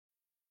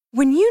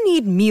When you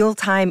need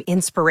mealtime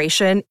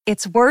inspiration,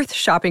 it's worth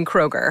shopping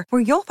Kroger,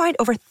 where you'll find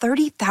over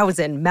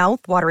 30,000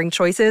 mouth-watering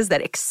choices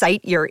that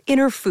excite your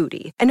inner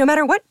foodie. And no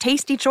matter what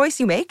tasty choice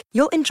you make,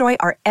 you'll enjoy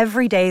our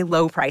everyday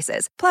low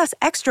prices, plus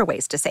extra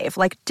ways to save,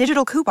 like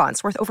digital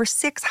coupons worth over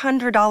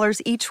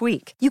 $600 each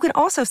week. You can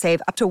also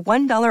save up to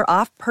 $1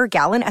 off per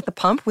gallon at the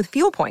pump with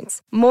fuel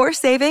points. More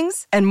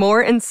savings and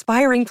more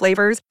inspiring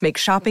flavors make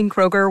shopping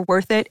Kroger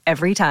worth it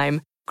every time.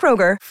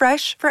 Kroger,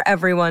 fresh for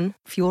everyone.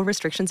 Fuel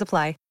restrictions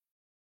apply.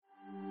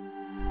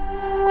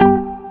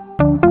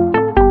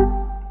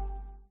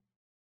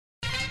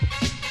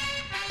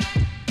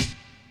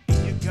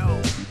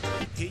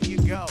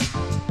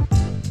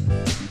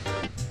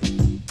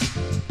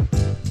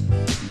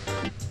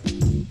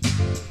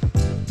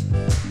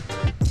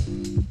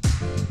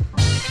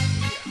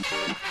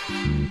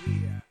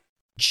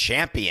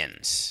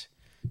 Champions.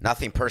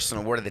 Nothing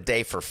personal. Word of the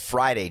day for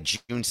Friday,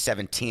 June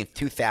 17th,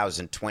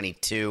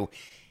 2022.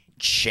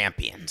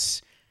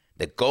 Champions.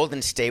 The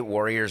Golden State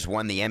Warriors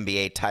won the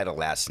NBA title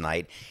last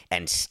night,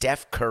 and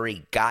Steph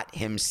Curry got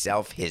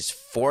himself his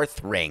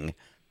fourth ring,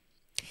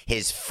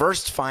 his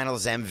first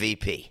finals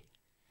MVP.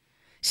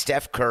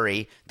 Steph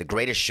Curry, the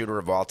greatest shooter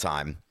of all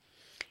time,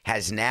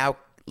 has now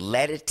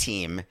led a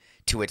team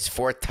to its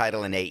fourth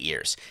title in 8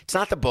 years. It's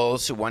not the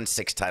Bulls who won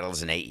 6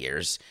 titles in 8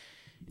 years.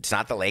 It's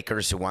not the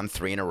Lakers who won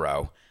 3 in a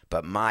row,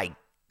 but my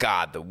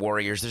God, the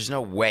Warriors, there's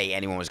no way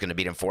anyone was going to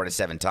beat them 4 to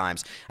 7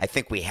 times. I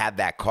think we had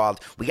that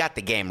called. We got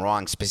the game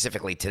wrong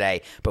specifically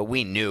today, but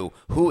we knew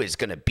who is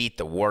going to beat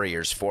the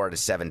Warriors 4 to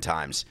 7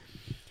 times.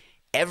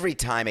 Every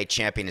time a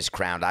champion is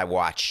crowned, I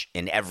watch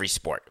in every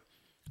sport.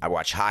 I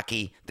watch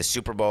hockey, the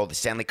Super Bowl, the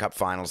Stanley Cup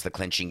Finals, the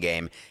clinching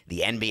game,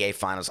 the NBA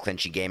Finals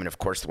clinching game, and of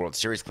course the World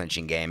Series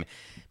clinching game,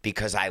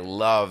 because I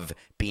love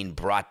being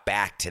brought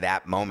back to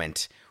that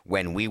moment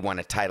when we won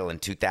a title in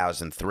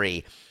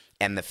 2003,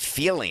 and the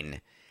feeling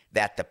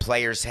that the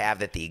players have,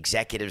 that the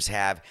executives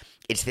have.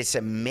 It's this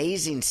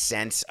amazing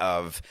sense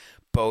of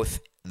both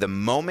the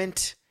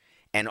moment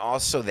and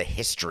also the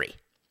history.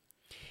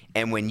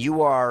 And when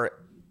you are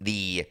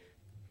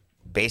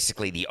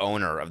basically the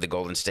owner of the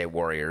Golden State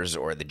Warriors,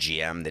 or the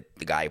GM,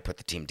 the guy who put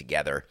the team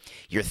together,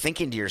 you're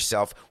thinking to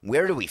yourself,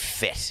 where do we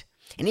fit?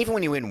 And even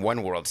when you win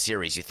one World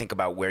Series, you think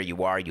about where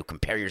you are. You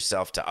compare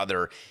yourself to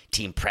other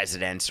team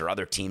presidents or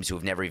other teams who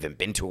have never even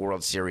been to a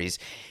World Series,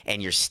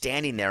 and you're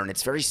standing there, and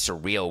it's very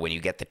surreal when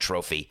you get the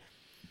trophy.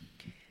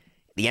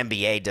 The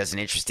NBA does an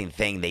interesting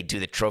thing. They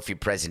do the trophy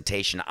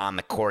presentation on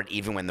the court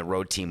even when the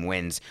road team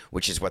wins,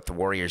 which is what the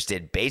Warriors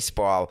did.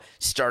 Baseball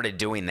started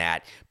doing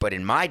that, but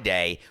in my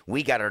day,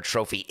 we got our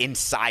trophy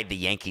inside the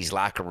Yankees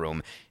locker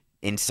room,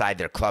 inside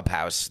their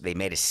clubhouse. They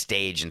made a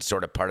stage and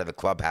sort of part of the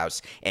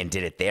clubhouse and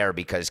did it there,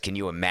 because can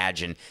you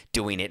imagine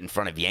doing it in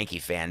front of Yankee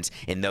fans?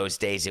 In those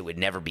days, it would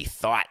never be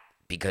thought,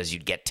 because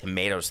you'd get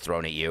tomatoes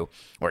thrown at you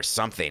or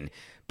something.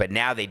 But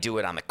now they do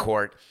it on the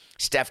court.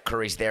 Steph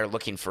Curry's there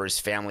looking for his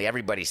family.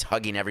 Everybody's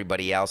hugging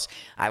everybody else.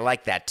 I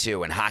like that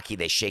too. In hockey,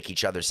 they shake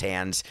each other's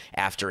hands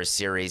after a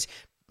series.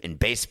 In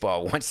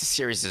baseball, once the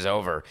series is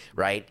over,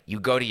 right,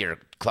 you go to your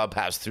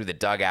clubhouse through the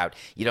dugout.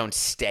 You don't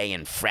stay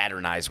and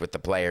fraternize with the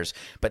players.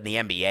 But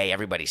in the NBA,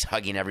 everybody's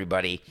hugging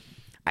everybody.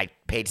 I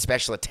paid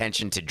special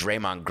attention to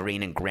Draymond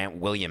Green and Grant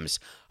Williams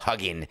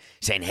hugging,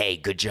 saying, hey,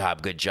 good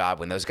job,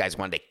 when those guys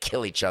wanted to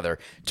kill each other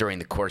during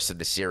the course of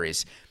the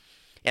series.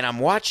 And I'm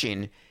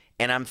watching,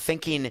 and I'm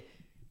thinking,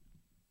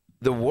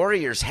 the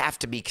Warriors have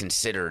to be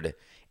considered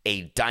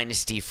a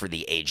dynasty for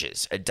the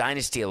ages, a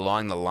dynasty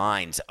along the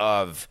lines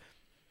of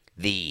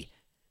the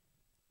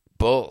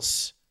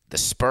Bulls, the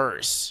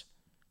Spurs.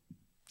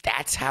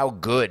 That's how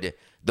good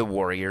the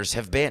Warriors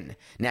have been.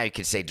 Now you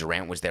could say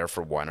Durant was there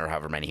for 1 or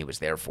however many he was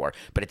there for,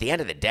 but at the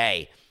end of the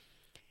day,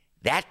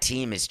 that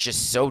team is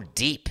just so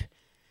deep.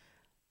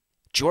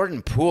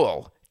 Jordan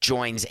Poole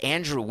joins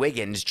Andrew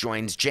Wiggins,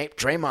 joins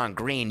Draymond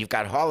Green. You've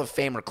got Hall of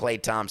Famer Klay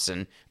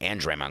Thompson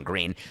and Draymond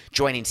Green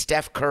joining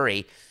Steph Curry.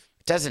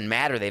 It doesn't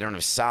matter they don't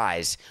have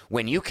size.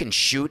 When you can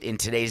shoot in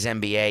today's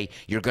NBA,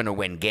 you're going to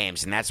win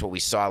games, and that's what we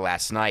saw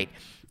last night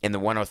in the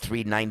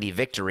 103-90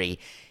 victory.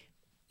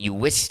 You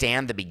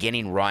withstand the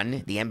beginning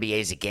run. The NBA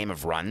is a game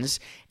of runs,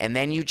 and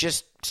then you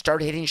just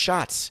start hitting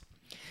shots.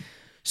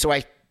 So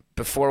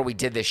before we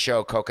did this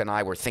show, Coca and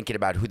I were thinking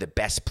about who the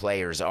best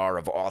players are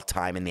of all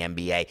time in the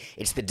NBA.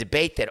 It's the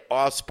debate that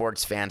all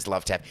sports fans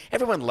love to have.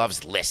 Everyone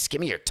loves lists. Give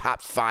me your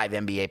top 5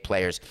 NBA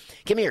players.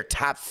 Give me your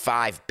top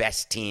 5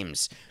 best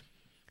teams.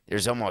 There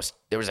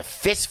was a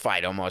fist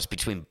fight almost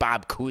between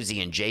Bob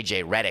Cousy and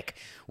J.J. Redick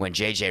when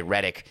J.J.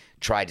 Redick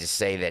tried to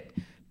say that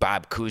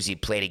Bob Cousy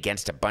played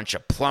against a bunch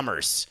of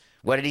plumbers.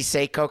 What did he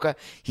say, Coca?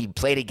 He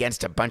played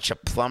against a bunch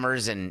of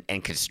plumbers and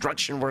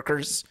construction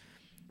workers.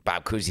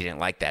 Bob Cousy didn't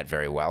like that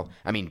very well.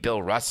 I mean,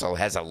 Bill Russell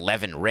has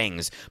 11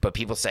 rings, but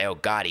people say, oh,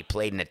 God, he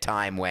played in a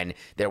time when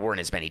there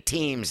weren't as many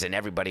teams and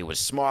everybody was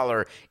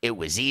smaller. It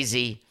was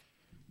easy.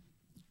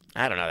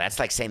 I don't know. That's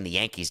like saying the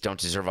Yankees don't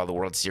deserve all the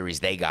World Series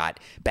they got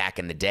back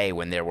in the day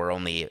when there were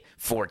only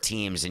 4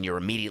 teams and you're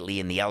immediately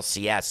in the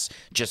LCS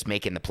just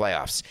making the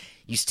playoffs.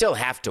 You still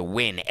have to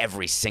win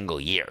every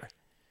single year.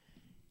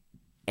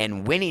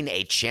 And winning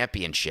a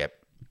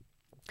championship,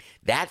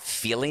 that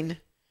feeling,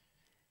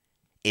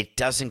 it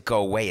doesn't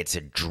go away. It's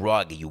a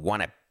drug. You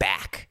want it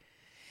back.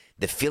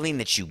 The feeling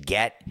that you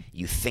get,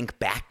 you think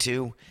back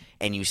to,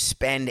 and you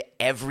spend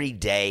every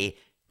day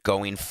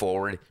going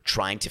forward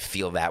trying to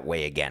feel that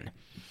way again.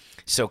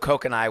 So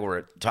Coke and I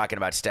were talking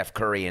about Steph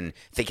Curry and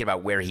thinking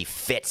about where he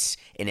fits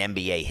in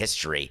NBA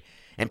history.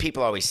 And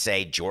people always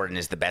say Jordan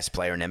is the best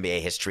player in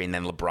NBA history, and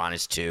then LeBron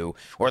is 2,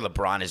 or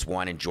LeBron is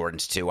 1 and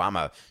Jordan's 2. I'm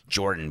a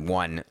Jordan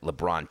 1,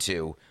 LeBron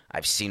 2.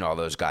 I've seen all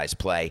those guys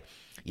play.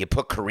 You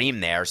put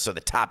Kareem there, so the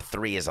top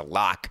 3 is a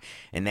lock,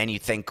 and then you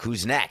think,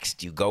 who's next?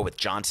 Do you go with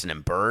Johnson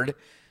and Bird?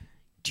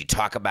 Do you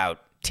talk about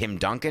Tim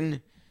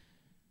Duncan?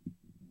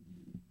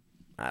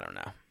 I don't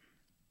know.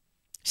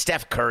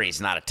 Steph Curry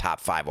is not a top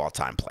 5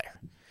 all-time player,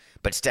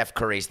 but Steph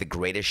Curry is the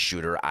greatest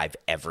shooter I've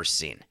ever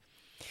seen.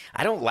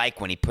 I don't like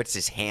when he puts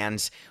his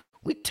hands.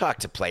 We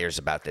talked to players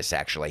about this,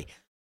 actually.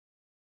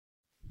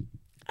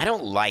 I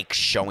don't like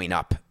showing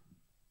up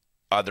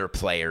other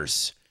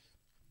players.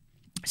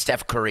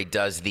 Steph Curry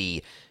does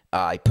he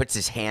puts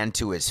his hand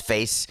to his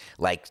face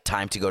like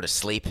time to go to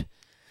sleep.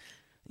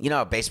 You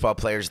know, baseball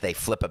players, they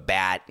flip a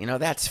bat. You know,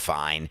 that's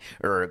fine.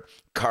 Or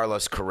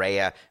Carlos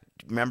Correa,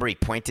 remember he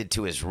pointed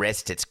to his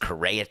wrist. It's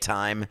Correa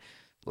time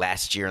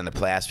last year in the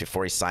playoffs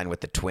before he signed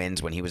with the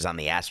Twins when he was on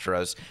the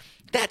Astros.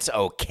 That's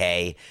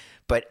okay.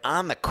 But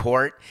on the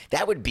court,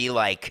 that would be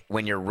like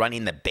when you're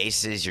running the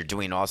bases, you're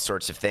doing all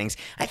sorts of things.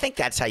 I think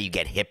that's how you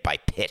get hit by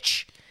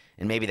pitch.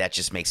 And maybe that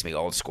just makes me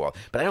old school.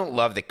 But I don't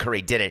love that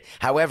Curry did it.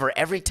 However,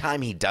 every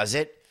time he does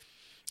it,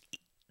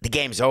 the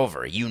game's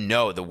over. You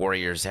know the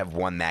Warriors have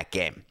won that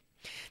game.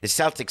 The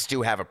Celtics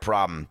do have a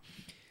problem.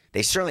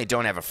 They certainly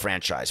don't have a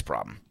franchise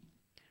problem.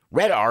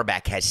 Red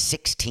Auerbach has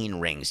 16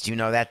 rings. Do you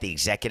know that? The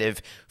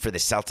executive for the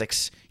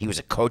Celtics. He was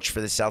a coach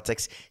for the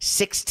Celtics.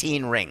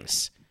 16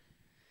 rings.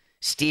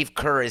 Steve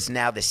Kerr is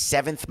now the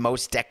 7th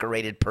most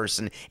decorated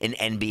person in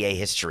NBA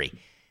history.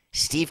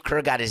 Steve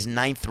Kerr got his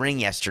 9th ring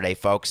yesterday,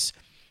 folks.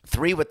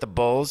 3 with the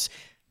Bulls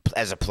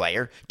as a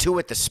player, 2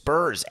 with the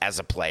Spurs as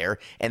a player,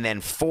 and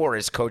then 4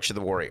 as coach of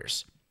the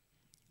Warriors.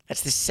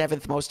 That's the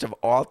 7th most of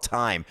all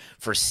time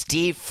for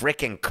Steve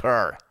frickin'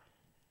 Kerr.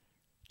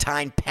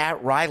 Tying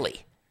Pat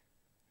Riley.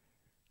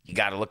 You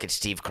got to look at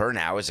Steve Kerr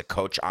now as a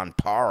coach on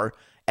par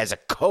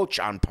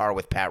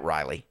with Pat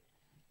Riley.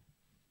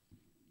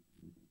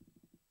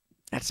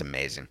 That's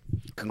amazing.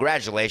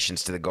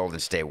 Congratulations to the Golden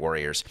State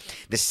Warriors.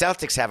 The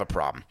Celtics have a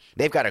problem.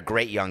 They've got a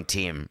great young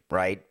team,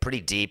 right? Pretty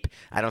deep.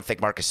 I don't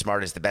think Marcus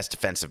Smart is the best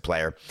defensive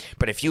player.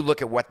 But if you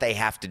look at what they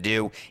have to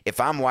do,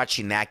 if I'm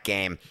watching that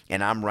game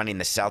and I'm running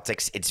the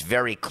Celtics, it's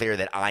very clear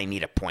that I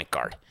need a point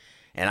guard.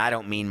 And I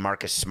don't mean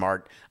Marcus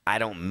Smart. I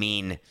don't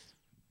mean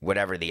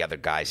whatever the other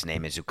guy's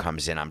name is who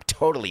comes in. I'm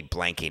totally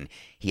blanking.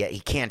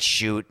 He can't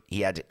shoot.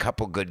 He had a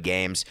couple good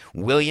games.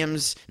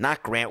 Williams,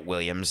 not Grant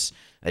Williams,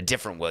 a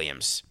different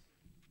Williams.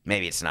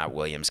 Maybe it's not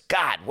Williams.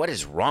 God, what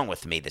is wrong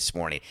with me this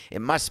morning?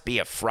 It must be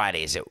a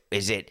Friday.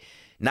 Is it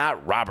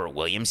not Robert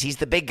Williams? He's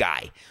the big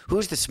guy.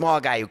 Who's the small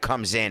guy who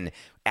comes in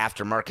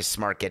after Marcus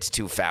Smart gets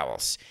 2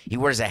 fouls? He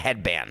wears a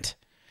headband.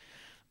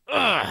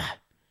 Ugh.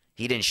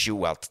 He didn't shoot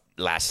well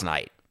last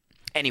night.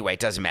 Anyway, it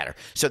doesn't matter.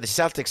 So the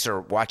Celtics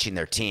are watching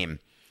their team.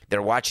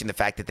 They're watching the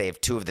fact that they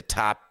have 2 of the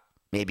top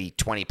maybe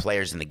 20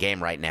 players in the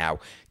game right now.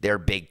 Their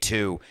big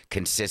 2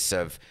 consists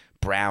of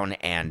Brown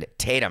and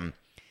Tatum.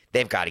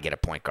 They've got to get a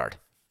point guard.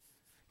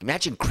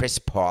 Imagine Chris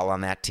Paul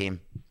on that team.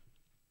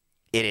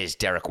 It is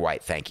Derek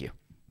White, thank you.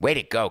 Way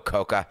to go,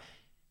 Coca.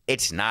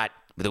 It's not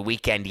the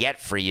weekend yet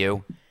for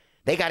you.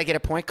 They got to get a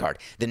point guard.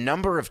 The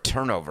number of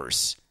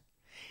turnovers.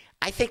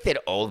 I think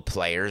that old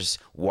players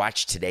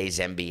watch today's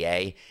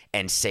NBA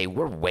and say,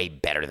 we're way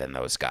better than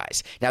those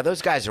guys. Now,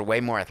 those guys are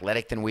way more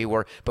athletic than we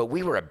were, but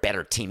we were a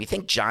better team. You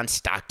think John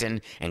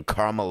Stockton and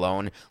Karl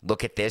Malone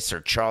look at this, or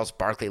Charles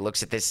Barkley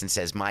looks at this and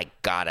says, my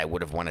God, I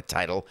would have won a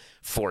title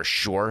for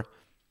sure?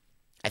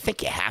 I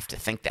think you have to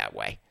think that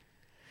way.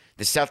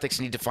 The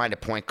Celtics need to find a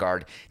point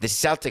guard. The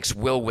Celtics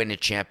will win a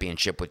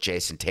championship with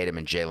Jason Tatum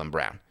and Jaylen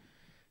Brown.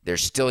 They're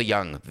still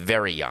young,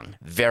 very,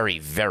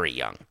 very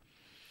young.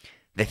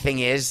 The thing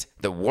is,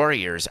 the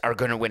Warriors are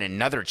going to win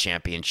another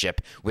championship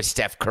with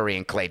Steph Curry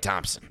and Klay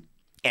Thompson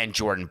and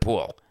Jordan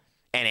Poole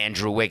and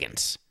Andrew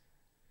Wiggins.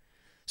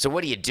 So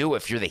what do you do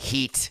if you're the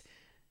Heat?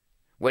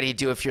 What do you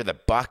do if you're the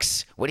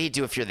Bucks? What do you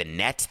do if you're the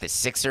Nets, the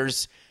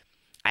Sixers?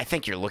 I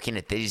think you're looking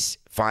at these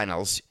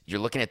finals.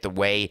 You're looking at the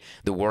way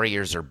the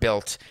Warriors are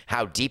built,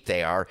 how deep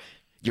they are.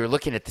 You're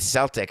looking at the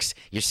Celtics.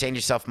 You're saying to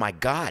yourself, my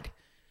God,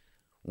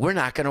 we're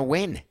not going to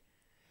win.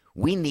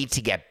 We need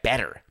to get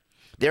better.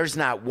 There's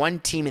not one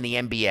team in the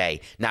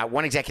NBA, not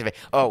one executive.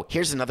 Oh,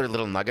 here's another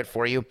little nugget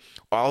for you.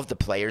 All of the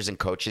players and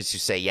coaches who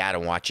say, yeah, I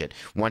don't watch it.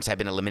 Once I've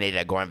been eliminated,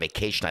 I go on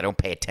vacation. I don't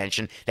pay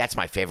attention. That's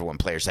my favorite when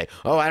players say,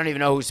 oh, I don't even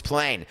know who's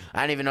playing.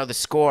 I don't even know the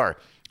score.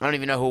 I don't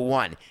even know who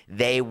won.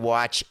 They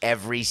watch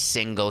every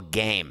single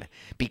game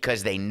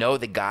because they know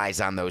the guys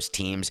on those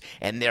teams,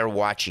 and they're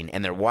watching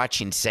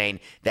saying,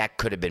 that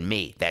could have been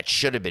me. That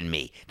should have been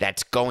me.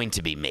 That's going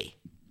to be me.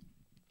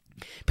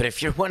 But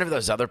if you're one of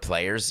those other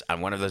players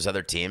on one of those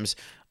other teams,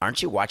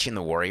 aren't you watching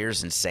the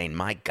Warriors and saying,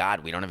 my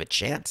God, we don't have a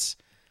chance?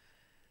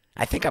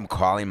 I think I'm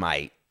calling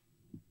my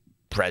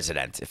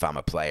president if I'm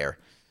a player,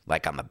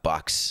 like on the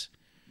Bucks.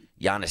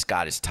 Giannis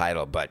got his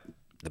title, but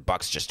the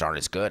Bucks just aren't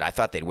as good. I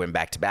thought they'd win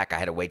back-to-back. I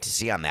had to wait to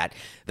see on that.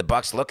 The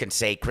Bucks look and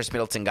say Chris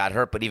Middleton got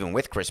hurt, but even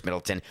with Chris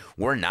Middleton,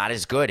 we're not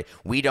as good.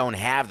 We don't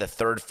have the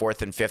third,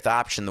 fourth, and fifth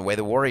option the way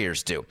the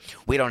Warriors do.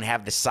 We don't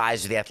have the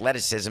size or the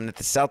athleticism that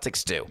the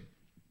Celtics do.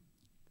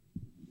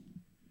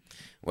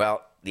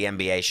 Well, the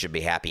NBA should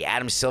be happy.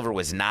 Adam Silver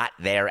was not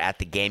there at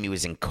the game. He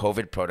was in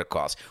COVID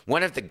protocols.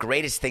 One of the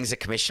greatest things a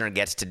commissioner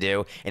gets to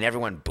do, and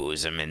everyone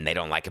boos him and they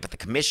don't like it, but the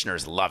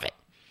commissioners love it.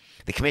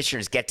 The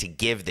commissioners get to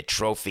give the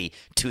trophy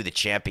to the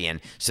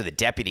champion, so the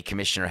deputy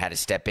commissioner had to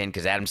step in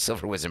because Adam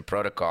Silver was in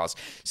protocols.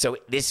 So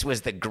this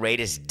was the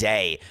greatest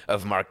day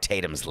of Mark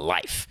Tatum's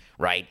life,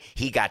 right?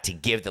 He got to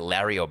give the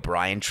Larry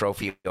O'Brien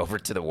trophy over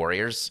to the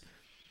Warriors.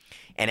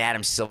 And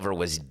Adam Silver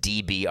was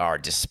DBR,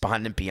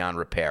 despondent beyond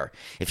repair.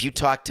 If you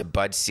talk to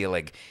Bud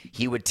Selig,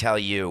 he would tell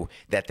you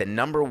that the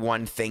number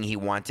one thing he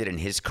wanted in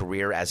his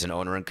career as an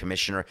owner and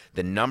commissioner,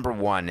 the number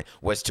one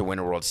was to win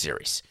a World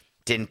Series.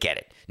 Didn't get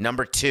it.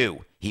 Number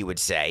two, he would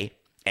say,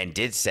 and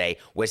did say,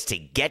 was to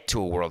get to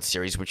a World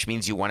Series, which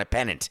means you won a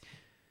pennant.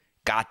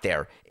 Got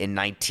there in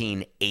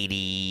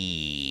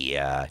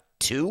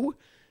 1982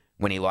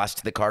 when he lost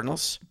to the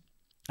Cardinals.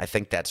 I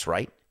think that's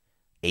right.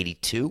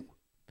 82?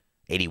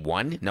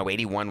 81? No,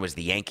 81 was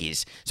the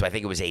Yankees, so I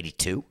think it was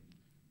 82.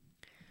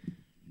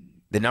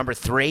 The number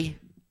three,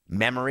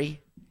 memory,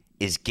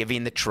 is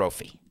giving the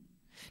trophy.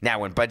 Now,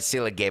 when Bud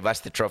Selig gave us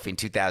the trophy in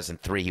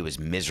 2003, he was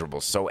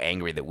miserable, so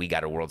angry that we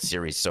got a World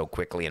Series so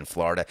quickly in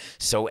Florida,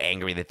 so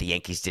angry that the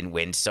Yankees didn't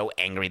win, so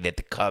angry that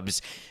the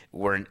Cubs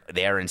weren't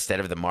there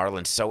instead of the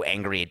Marlins, so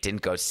angry it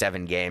didn't go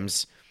 7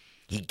 games.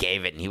 He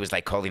gave it, and he was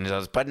like holding his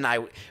nose. Bud and I,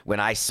 when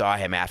I saw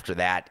him after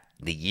that,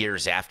 the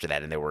years after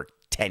that, and there were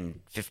 10,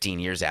 15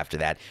 years after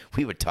that,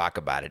 we would talk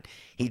about it.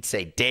 He'd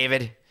say,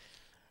 David,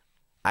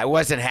 I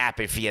wasn't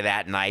happy for you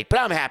that night, but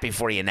I'm happy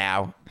for you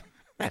now.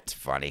 That's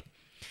funny.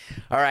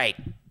 All right.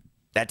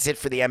 That's it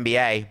for the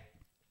NBA.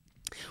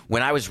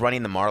 When I was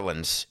running the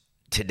Marlins,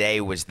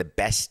 today was the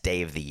best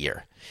day of the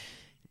year.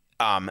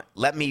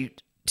 Let me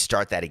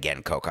start that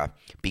again, Coca,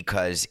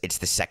 because it's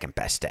the second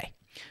best day.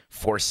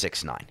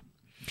 469.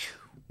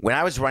 When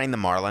I was running the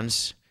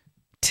Marlins,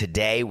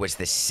 today was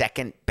the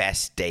second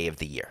best day of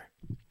the year.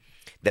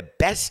 The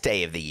best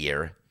day of the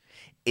year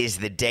is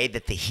the day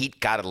that the Heat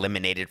got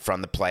eliminated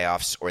from the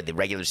playoffs or the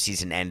regular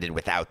season ended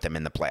without them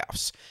in the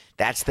playoffs.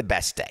 That's the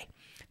best day.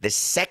 The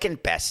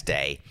second best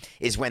day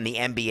is when the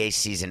NBA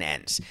season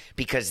ends,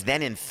 because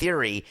then in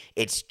theory,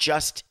 it's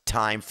just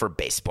time for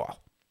baseball.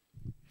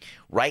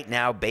 Right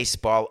now,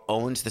 baseball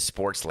owns the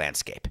sports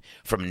landscape.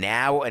 From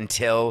now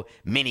until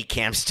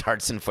minicamp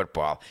starts in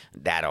football,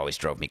 that always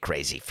drove me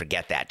crazy.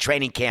 Forget that.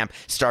 Training camp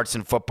starts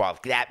in football.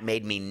 That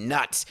made me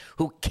nuts.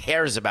 Who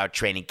cares about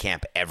training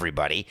camp,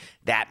 everybody?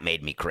 That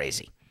made me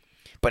crazy.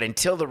 But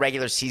until the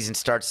regular season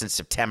starts in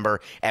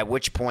September, at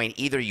which point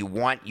either you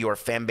want your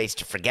fan base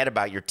to forget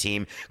about your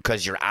team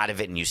because you're out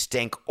of it and you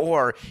stink,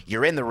 or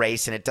you're in the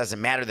race and it doesn't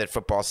matter that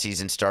football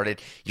season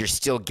started, you're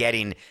still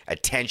getting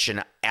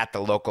attention at the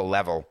local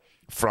level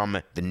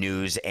from the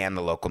news and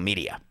the local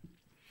media.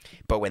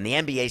 But when the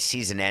NBA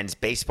season ends,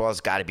 baseball's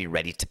got to be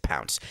ready to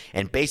pounce.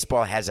 And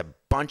baseball has a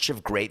bunch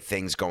of great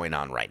things going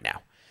on right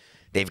now.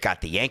 They've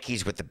got the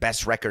Yankees with the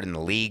best record in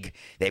the league.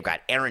 They've got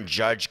Aaron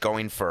Judge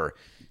going for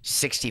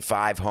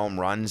 65 home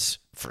runs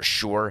for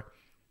sure.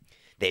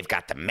 They've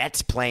got the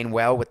Mets playing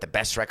well with the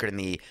best record in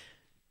the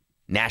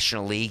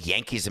National League,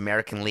 Yankees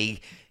American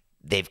League.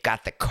 They've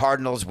got the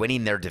Cardinals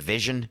winning their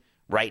division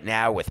right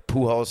now with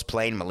Pujols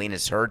playing.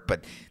 Molina's hurt,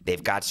 but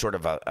they've got sort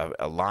of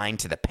a line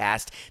to the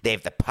past. They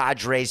have the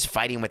Padres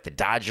fighting with the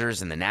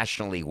Dodgers in the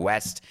National League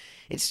West.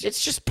 It's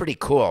just pretty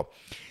cool.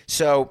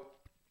 So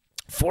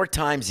 4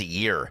 times a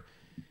year,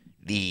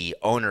 the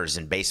owners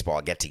in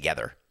baseball get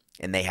together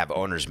and they have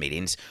owners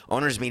meetings.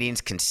 Owners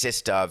meetings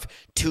consist of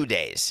 2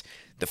 days.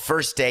 The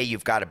first day,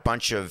 you've got a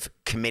bunch of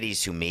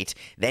committees who meet.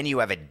 Then you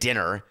have a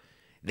dinner.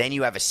 Then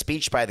you have a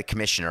speech by the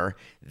commissioner.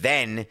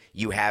 Then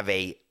you have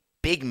a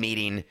big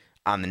meeting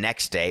on the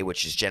next day,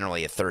 which is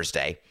generally a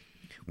Thursday,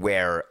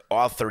 where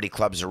all 30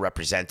 clubs are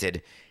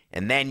represented.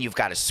 And then you've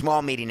got a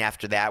small meeting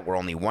after that where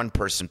only one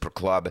person per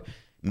club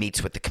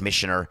meets with the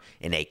commissioner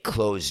in a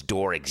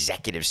closed-door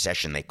executive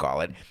session, they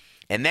call it.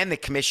 And then the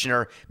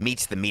commissioner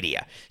meets the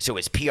media. So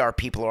his PR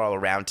people are all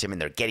around him,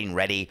 and they're getting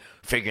ready,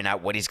 figuring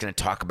out what he's going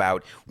to talk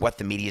about, what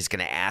the media is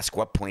going to ask,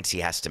 what points he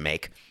has to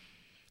make.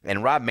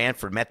 And Rob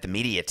Manfred met the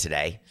media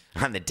today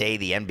on the day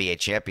the NBA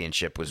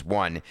championship was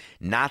won.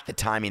 Not the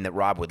timing that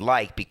Rob would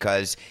like,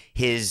 because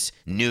his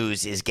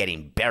news is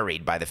getting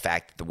buried by the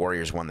fact that the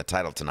Warriors won the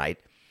title tonight.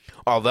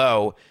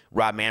 Although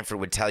Rob Manfred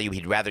would tell you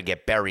he'd rather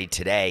get buried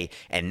today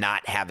and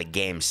not have a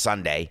game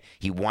Sunday.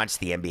 He wants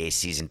the NBA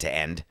season to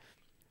end.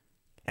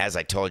 As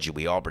I told you,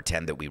 we all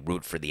pretend that we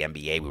root for the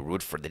NBA. We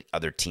root for the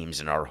other teams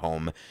in our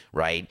home,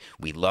 right?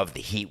 We love the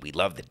Heat. We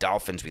love the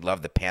Dolphins. We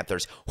love the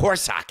Panthers.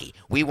 Horse hockey.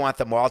 We want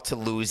them all to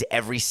lose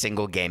every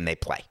single game they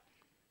play.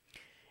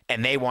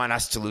 And they want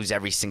us to lose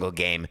every single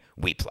game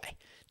we play.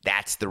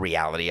 That's the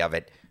reality of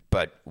it.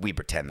 But we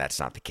pretend that's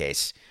not the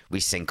case. We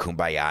sing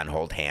Kumbaya and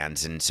hold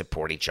hands and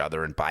support each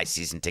other and buy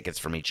season tickets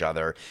from each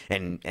other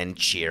and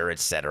cheer,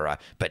 etc.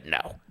 But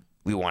no,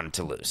 we want them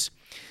to lose.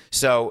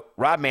 So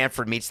Rob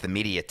Manfred meets the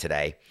media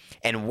today.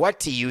 And what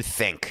do you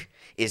think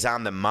is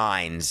on the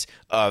minds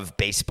of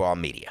baseball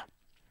media?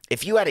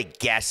 If you had to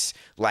guess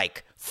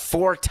like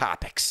 4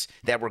 topics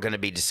that were going to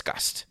be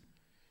discussed,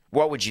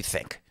 what would you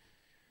think?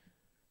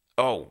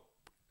 Oh,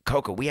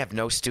 Coco, we have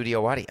no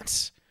studio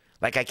audience.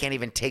 Like, I can't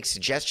even take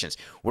suggestions.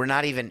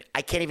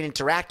 I can't even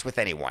interact with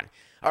anyone.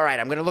 All right,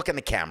 I'm going to look in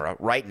the camera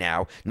right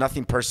now,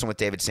 Nothing Personal with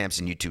David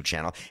Sampson YouTube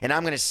channel, and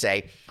I'm going to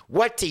say,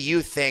 what do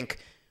you think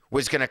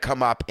was going to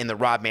come up in the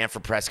Rob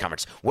Manfred press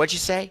conference? What'd you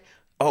say?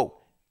 Oh,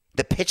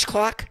 the pitch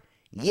clock?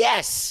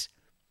 Yes.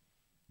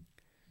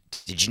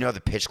 Did you know the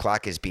pitch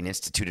clock is being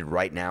instituted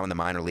right now in the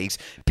minor leagues?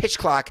 Pitch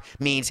clock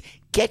means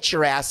get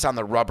your ass on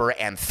the rubber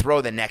and throw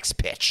the next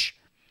pitch.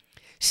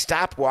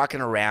 Stop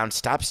walking around.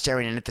 Stop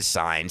staring in at the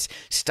signs.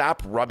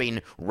 Stop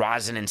rubbing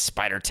rosin and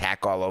spider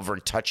tack all over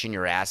and touching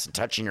your ass and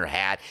touching your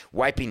hat,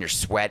 wiping your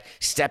sweat,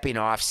 stepping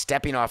off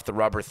the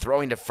rubber,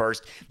 throwing to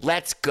first.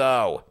 Let's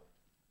go.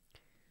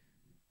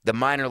 The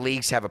minor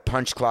leagues have a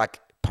pitch clock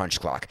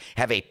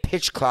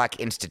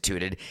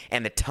instituted,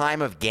 and the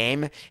time of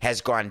game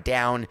has gone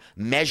down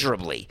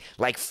measurably,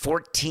 like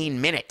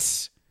 14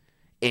 minutes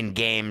in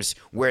games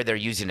where they're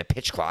using a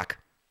pitch clock.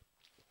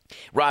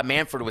 Rob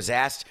Manfred was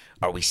asked,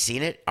 are we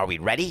seeing it? Are we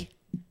ready?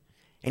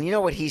 And you know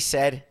what he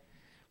said?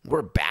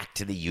 We're back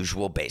to the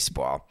usual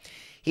baseball.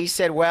 He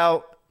said,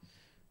 well,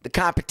 the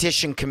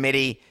competition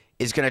committee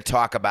is going to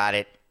talk about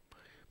it,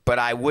 but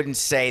I wouldn't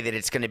say that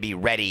it's going to be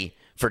ready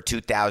for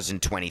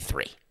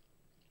 2023,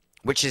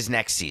 which is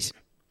next season.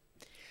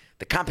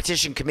 The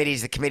competition committee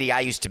is the committee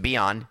I used to be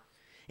on,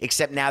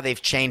 except now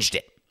they've changed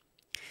it.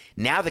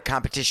 Now the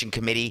competition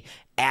committee,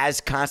 as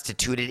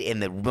constituted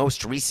in the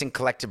most recent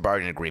collective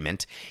bargaining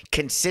agreement,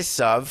 consists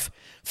of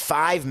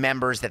 5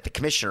 members that the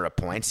commissioner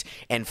appoints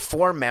and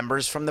 4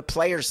 members from the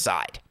players'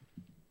 side.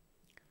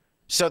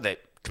 So the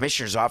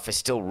commissioner's office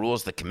still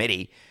rules the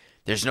committee.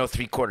 There's no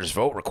 3/4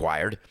 vote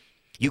required.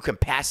 You can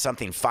pass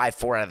something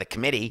 5-4 out of the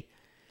committee.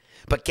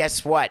 But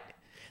guess what?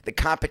 The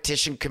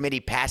competition committee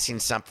passing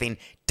something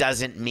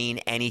doesn't mean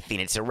anything.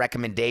 It's a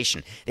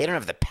recommendation. They don't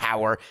have the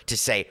power to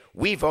say,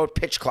 we vote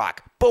pitch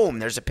clock. Boom,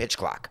 there's a pitch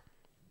clock.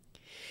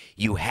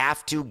 You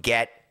have to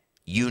get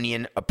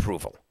union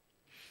approval.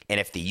 And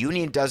if the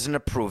union doesn't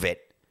approve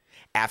it,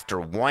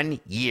 after 1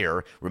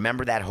 year,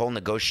 remember that whole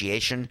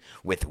negotiation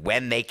with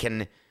when they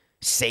can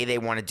say they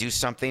want to do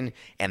something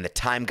and the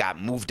time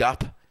got moved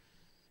up?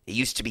 It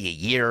used to be a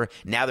year.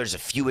 Now there's a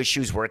few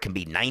issues where it can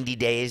be 90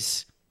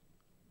 days.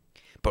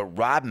 But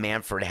Rob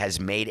Manfred has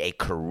made a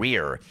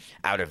career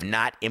out of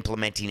not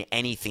implementing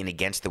anything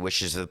against the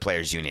wishes of the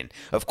players' union.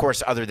 Of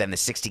course, other than the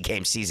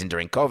 60-game season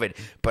during COVID,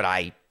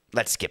 but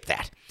let's skip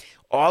that.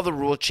 All the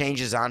rule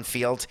changes on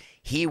field,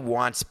 he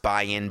wants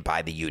buy-in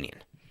by the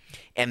union.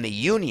 And the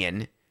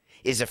union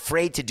is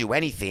afraid to do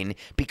anything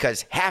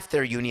because half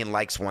their union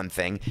likes one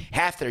thing,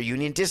 half their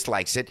union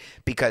dislikes it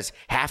because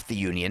half the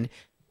union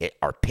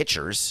are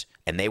pitchers,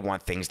 and they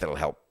want things that'll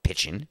help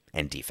pitching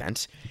and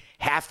defense.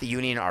 Half the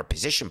union are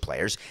position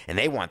players, and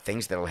they want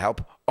things that'll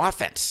help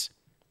offense.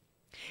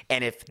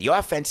 And if the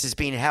offense is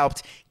being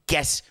helped,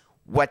 guess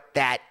what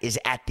that is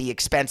at the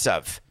expense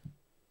of?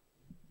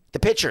 The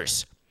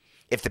pitchers.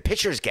 If the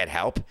pitchers get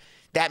help,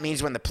 that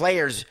means when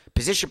the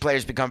position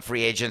players become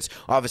free agents,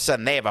 all of a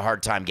sudden they have a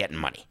hard time getting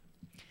money.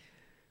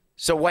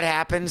 So what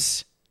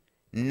happens?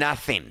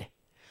 Nothing.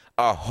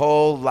 A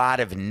whole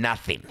lot of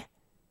nothing.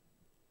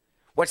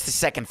 What's the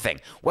second thing?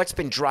 What's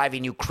been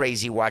driving you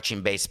crazy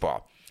watching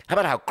baseball? How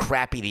about how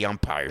crappy the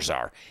umpires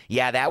are?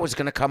 Yeah, that was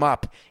going to come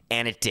up,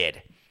 and it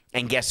did.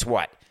 And guess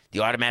what? The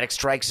automatic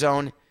strike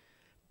zone?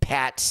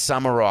 Pat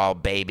Summerall,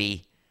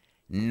 baby.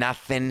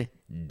 Nothing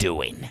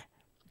doing.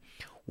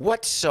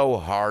 What's so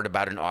hard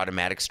about an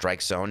automatic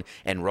strike zone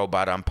and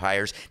robot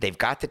umpires? They've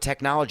got the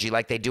technology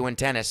like they do in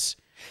tennis.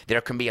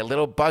 There can be a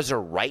little buzzer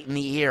right in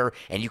the ear,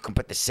 and you can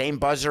put the same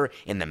buzzer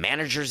in the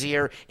manager's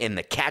ear, in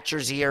the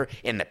catcher's ear,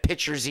 in the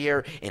pitcher's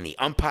ear, in the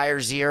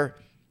umpire's ear.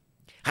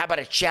 How about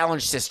a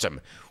challenge system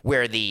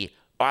where the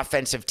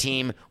offensive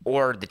team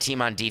or the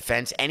team on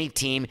defense, any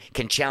team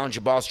can challenge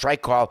a ball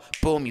strike call.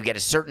 Boom, you get a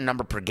certain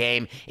number per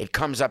game. It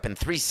comes up in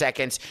 3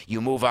 seconds.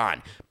 You move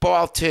on.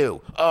 Ball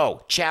 2.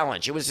 Oh,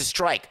 challenge. It was a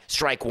strike.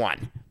 Strike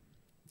 1.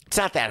 It's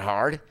not that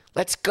hard.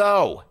 Let's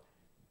go.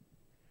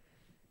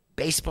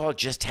 Baseball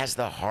just has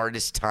the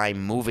hardest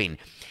time moving.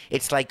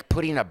 It's like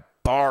putting a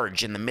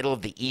barge in the middle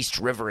of the East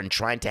River and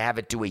trying to have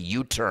it do a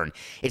U-turn.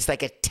 It's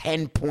like a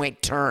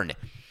 10-point turn.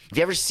 Have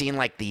you ever seen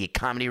like the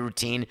comedy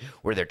routine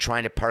where they're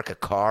trying to park a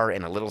car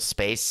in a little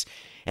space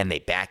and they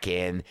back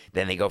in,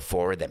 then they go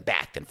forward, then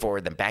back, then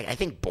forward, then back. I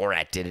think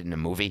Borat did it in a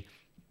movie,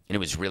 and it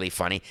was really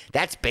funny.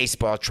 That's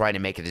baseball trying to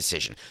make a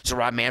decision. So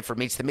Rob Manfred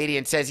meets the media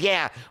and says,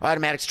 yeah,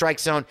 automatic strike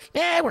zone.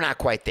 We're not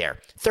quite there.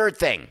 Third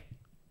thing,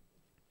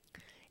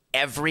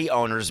 every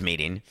owners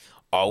meeting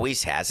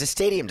always has a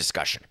stadium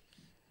discussion.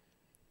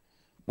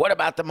 What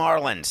about the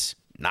Marlins?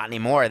 Not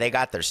anymore. They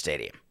got their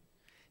stadium.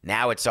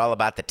 Now it's all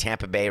about the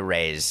Tampa Bay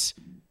Rays.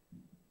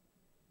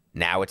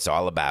 Now it's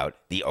all about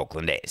the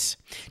Oakland A's.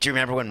 Do you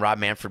remember when Rob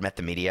Manfred met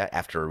the media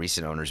after a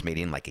recent owners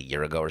meeting like a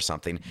year ago or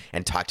something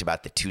and talked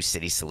about the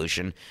two-city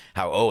solution?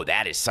 How,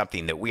 that is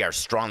something that we are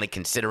strongly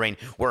considering.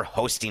 We're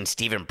hosting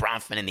Stephen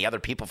Bronfman and the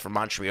other people from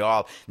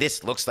Montreal.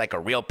 This looks like a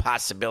real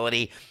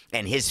possibility.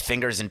 And his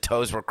fingers and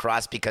toes were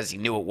crossed because he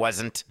knew it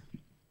wasn't.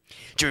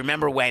 Do you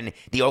remember when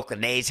the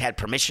Oakland A's had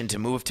permission to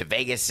move to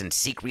Vegas and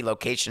seek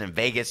relocation in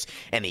Vegas,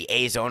 and the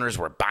A's owners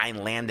were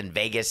buying land in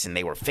Vegas and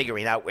they were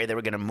figuring out where they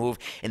were going to move,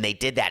 and they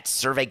did that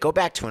survey? Go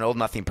back to an Old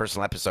Nothing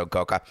Personal episode,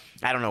 Coca.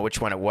 I don't know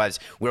which one it was,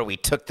 where we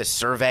took the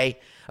survey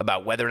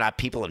about whether or not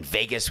people in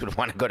Vegas would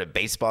want to go to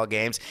baseball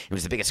games. It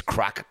was the biggest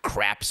crock of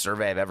crap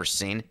survey I've ever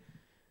seen.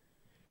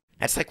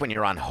 That's like when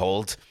you're on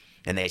hold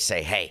and they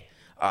say, hey,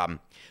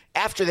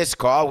 after this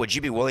call, would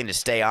you be willing to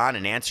stay on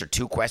and answer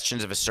 2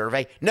 questions of a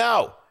survey?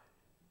 No.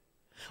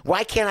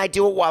 Why can't I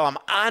do it while I'm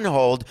on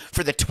hold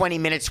for the 20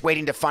 minutes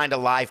waiting to find a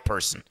live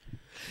person?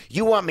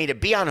 You want me to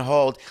be on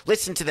hold,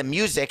 listen to the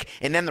music,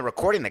 and then the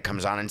recording that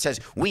comes on and says,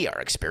 we are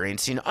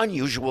experiencing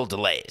unusual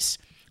delays.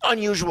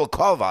 Unusual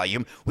call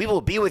volume. We will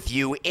be with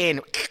you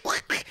in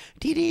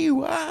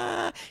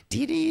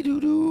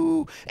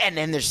and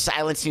then there's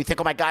silence and you think,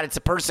 oh my God, it's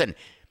a person.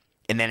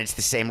 And then it's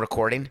the same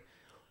recording.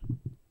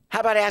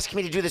 How about asking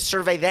me to do the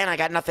survey then? I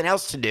got nothing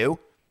else to do.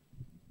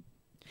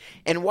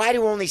 And why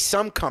do only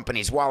some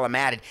companies, while I'm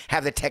at it,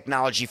 have the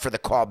technology for the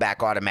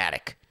callback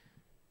automatic?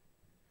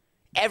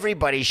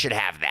 Everybody should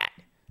have that.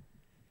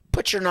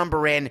 Put your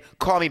number in,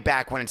 call me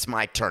back when it's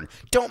my turn.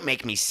 Don't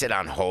make me sit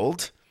on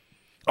hold.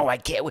 Oh, I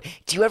get.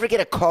 Do you ever get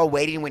a call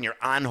waiting when you're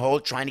on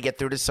hold trying to get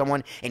through to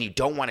someone and you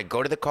don't want to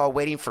go to the call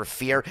waiting for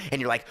fear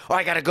and you're like, oh,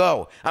 I got to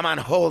go. I'm on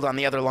hold on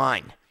the other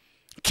line.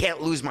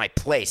 Can't lose my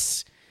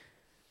place.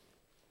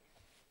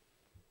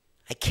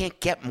 I can't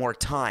get more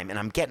time and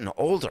I'm getting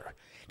older.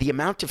 The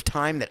amount of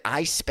time that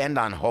I spend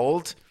on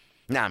hold,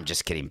 I'm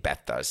just kidding.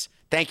 Beth does.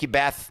 Thank you,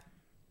 Beth.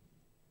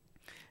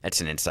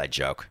 That's an inside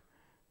joke.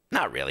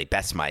 Not really.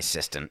 Beth's my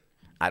assistant.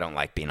 I don't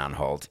like being on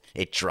hold.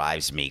 It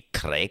drives me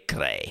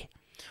cray-cray.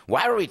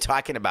 Why are we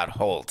talking about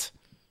hold?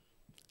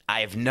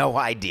 I have no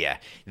idea.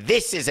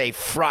 This is a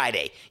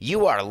Friday.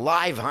 You are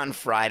live on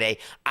Friday.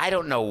 I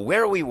don't know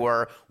where we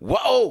were.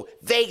 Whoa,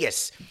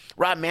 Vegas.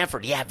 Rob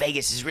Manfred, yeah,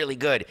 Vegas is really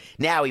good.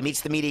 Now he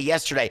meets the media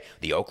yesterday.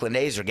 The Oakland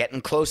A's are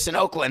getting close in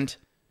Oakland.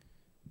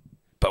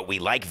 But we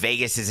like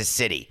Vegas as a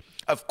city.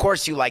 Of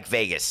course you like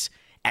Vegas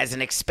as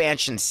an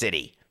expansion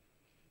city.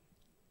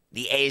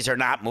 The A's are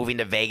not moving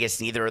to Vegas,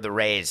 neither are the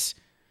Rays.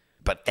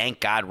 But thank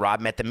God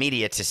Rob met the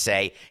media to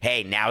say,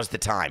 hey, now's the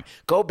time.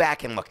 Go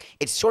back and look.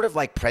 It's sort of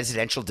like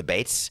presidential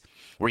debates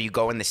where you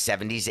go in the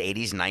 70s,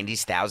 80s,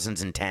 90s,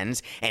 thousands, and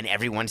tens, and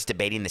everyone's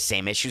debating the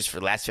same issues for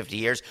the last 50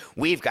 years.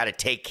 We've got to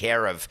take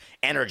care of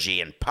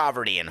energy and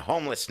poverty and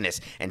homelessness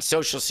and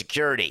Social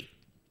Security.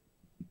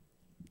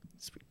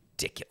 It's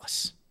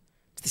ridiculous.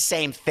 The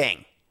same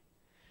thing.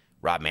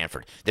 Rob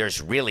Manfred,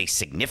 there's really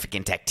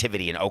significant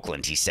activity in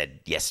Oakland, he said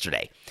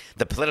yesterday.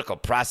 The political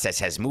process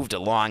has moved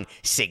along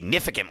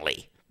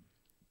significantly.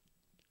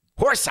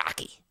 Horse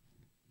hockey.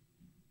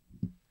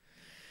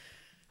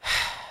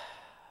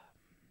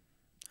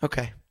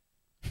 Okay.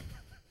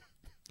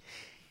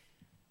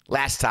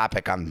 Last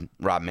topic on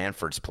Rob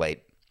Manfred's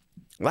plate.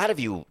 A lot of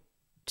you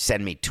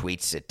send me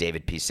tweets at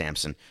David P.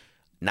 Sampson,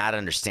 not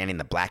understanding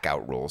the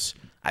blackout rules.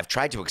 I've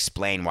tried to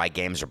explain why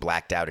games are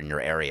blacked out in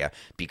your area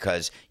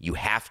because you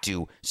have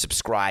to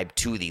subscribe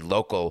to the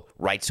local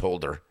rights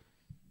holder.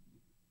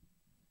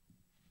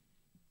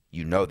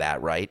 You know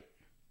that, right?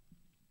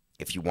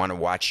 If you want to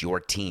watch your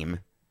team,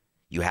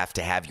 you have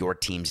to have your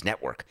team's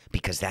network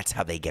because that's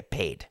how they get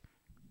paid.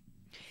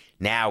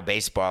 Now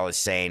baseball is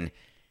saying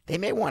they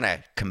may want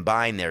to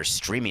combine their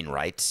streaming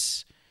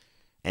rights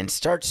and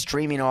start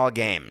streaming all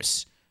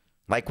games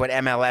like what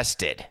MLS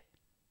did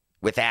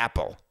with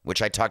Apple, which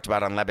I talked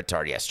about on Le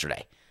Batard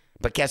yesterday.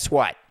 But guess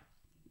what?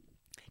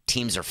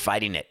 Teams are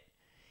fighting it.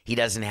 He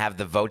doesn't have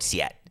the votes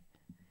yet.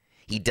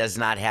 He does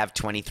not have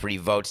 23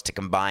 votes to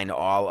combine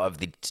all of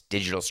the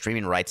digital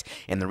streaming rights.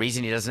 And the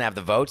reason he doesn't have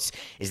the votes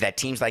is that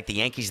teams like the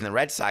Yankees and the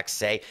Red Sox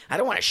say, I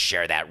don't want to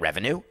share that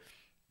revenue.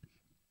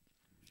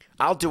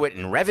 I'll do it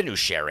in revenue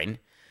sharing.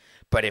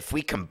 But if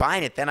we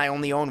combine it, then I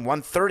only own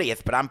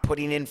 1/30th, but I'm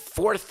putting in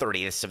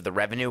 4/30ths of the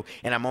revenue,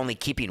 and I'm only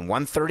keeping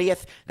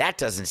 1/30th? That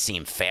doesn't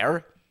seem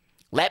fair.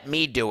 Let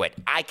me do it.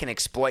 I can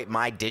exploit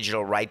my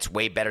digital rights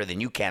way better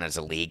than you can as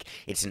a league.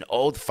 It's an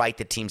old fight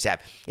that teams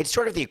have. It's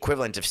sort of the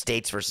equivalent of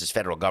states versus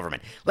federal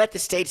government. Let the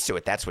states do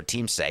it. That's what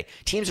teams say.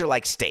 Teams are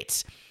like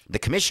states. The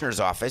commissioner's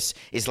office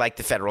is like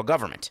the federal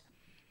government.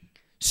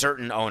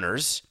 Certain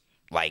owners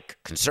like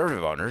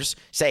conservative owners,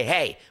 say,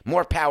 hey,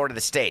 more power to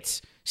the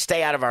states.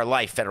 Stay out of our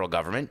life, federal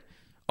government.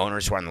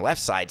 Owners who are on the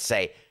left side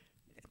say,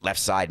 left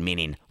side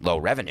meaning low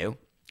revenue,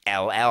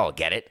 LL,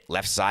 get it?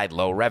 Left side,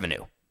 low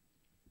revenue.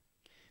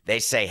 They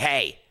say,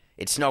 hey,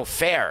 it's no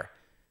fair.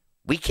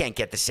 We can't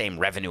get the same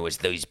revenue as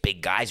those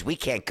big guys. We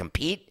can't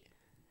compete.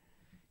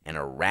 And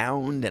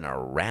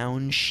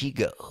around she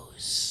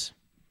goes.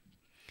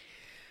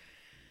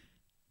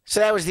 So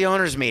that was the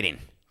owners' meeting.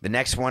 The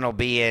next one will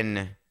be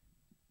in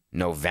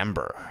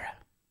November.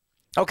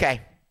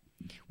 Okay.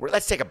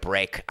 Let's take a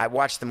break. I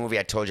watched the movie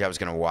I told you I was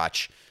going to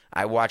watch.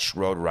 I watched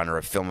Roadrunner,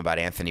 a film about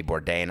Anthony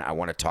Bourdain. I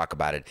want to talk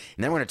about it.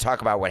 And then I want to talk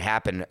about what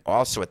happened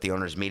also at the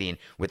owners' meeting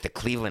with the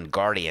Cleveland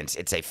Guardians.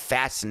 It's a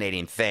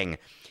fascinating thing,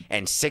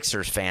 and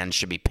Sixers fans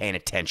should be paying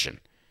attention.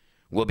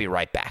 We'll be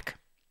right back.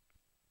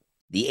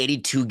 The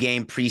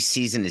 82-game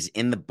preseason is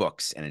in the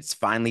books, and it's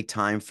finally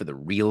time for the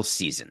real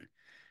season.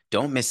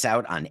 Don't miss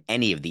out on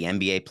any of the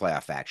NBA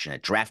playoff action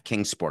at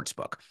DraftKings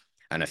Sportsbook,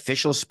 an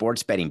official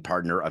sports betting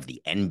partner of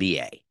the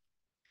NBA.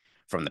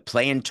 From the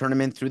play-in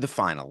tournament through the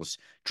finals,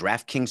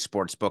 DraftKings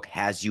Sportsbook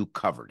has you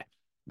covered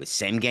with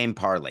same-game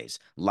parlays,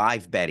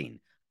 live betting,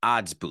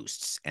 odds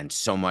boosts, and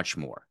so much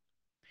more.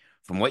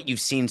 From what you've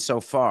seen so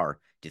far,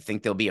 do you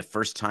think there'll be a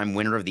first-time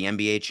winner of the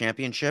NBA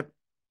championship?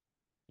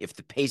 If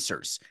the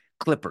Pacers,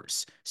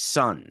 Clippers,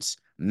 Suns,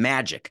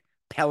 Magic,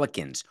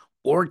 Pelicans,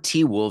 or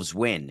T-Wolves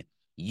win,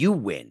 you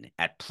win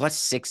at plus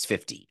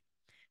 650.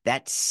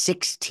 That's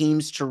 6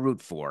 teams to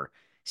root for,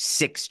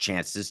 6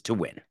 chances to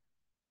win.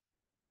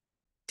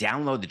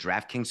 Download the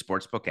DraftKings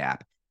Sportsbook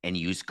app and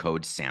use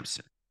code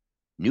SAMSON.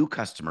 New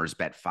customers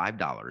bet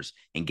 $5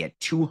 and get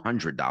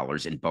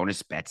 $200 in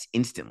bonus bets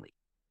instantly.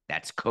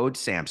 That's code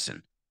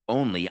SAMSON,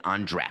 only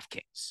on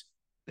DraftKings.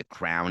 The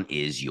crown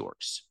is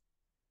yours.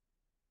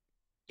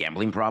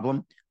 Gambling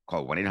problem?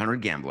 Call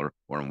 1-800-GAMBLER,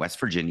 or in West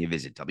Virginia,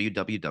 visit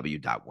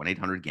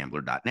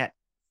www.1800gambler.net.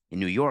 In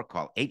New York,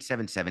 call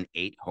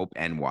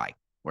 877-8-HOPE-NY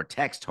or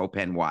text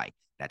HOPE-NY.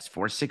 That's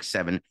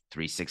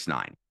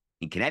 467-369.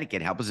 In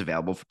Connecticut, help is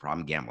available for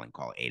problem gambling.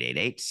 Call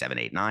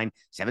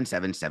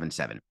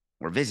 888-789-7777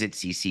 or visit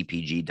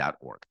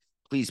ccpg.org.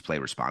 Please play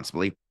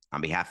responsibly. On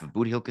behalf of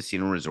Boot Hill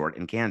Casino Resort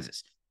in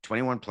Kansas,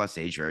 21 plus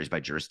age varies by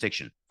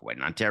jurisdiction. Void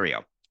in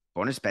Ontario.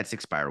 Bonus bets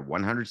expire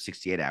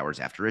 168 hours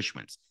after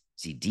issuance.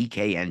 See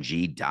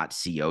dkng.co/bball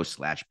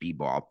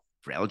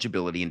for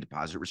eligibility and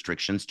deposit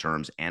restrictions,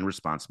 terms, and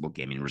responsible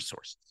gaming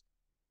resources.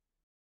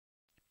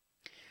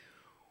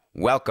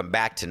 Welcome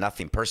back to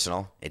Nothing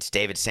Personal. It's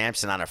David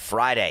Sampson on a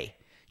Friday.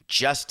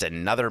 Just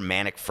another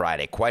manic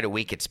Friday. Quite a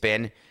week it's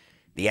been.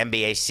 The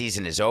NBA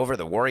season is over.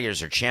 The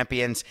Warriors are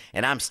champions,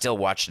 and I'm still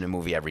watching a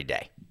movie every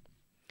day.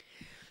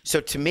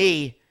 So to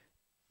me,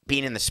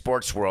 being in the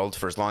sports world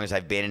for as long as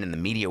I've been in the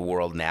media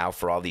world now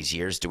for all these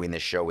years, doing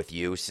this show with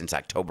you since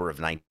October of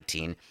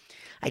 19,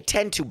 I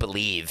tend to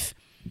believe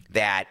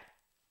that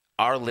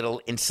our little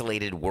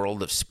insulated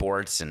world of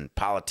sports and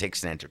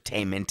politics and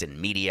entertainment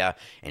and media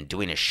and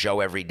doing a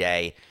show every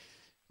day,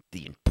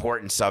 the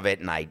importance of it,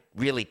 and I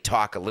really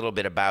talk a little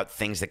bit about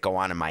things that go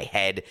on in my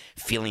head,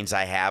 feelings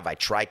I have. I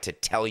try to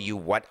tell you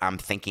what I'm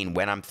thinking,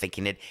 when I'm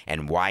thinking it,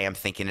 and why I'm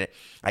thinking it.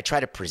 I try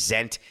to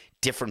present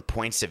different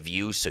points of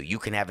view so you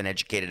can have an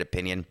educated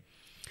opinion.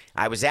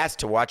 I was asked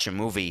to watch a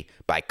movie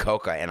by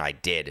Coca, and I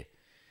did.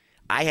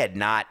 I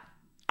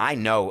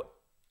know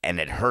and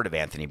had heard of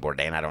Anthony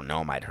Bourdain. I don't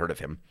know him. I'd heard of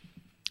him.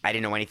 I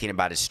didn't know anything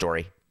about his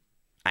story.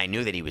 I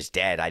knew that he was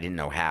dead. I didn't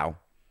know how.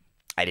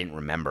 I didn't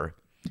remember.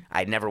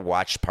 I'd never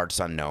watched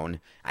Parts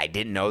Unknown. I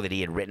didn't know that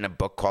he had written a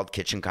book called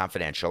Kitchen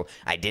Confidential.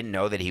 I didn't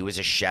know that he was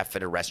a chef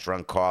at a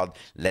restaurant called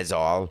Les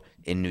Halles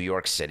in New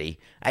York City.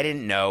 I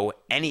didn't know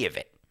any of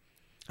it.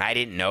 I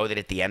didn't know that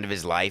at the end of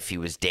his life he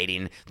was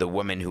dating the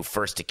woman who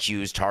first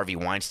accused Harvey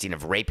Weinstein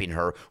of raping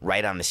her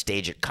right on the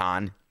stage at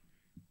Cannes.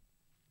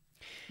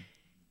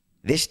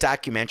 This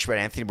documentary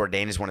about Anthony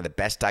Bourdain is one of the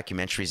best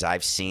documentaries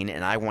I've seen,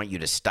 and I want you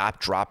to stop,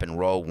 drop, and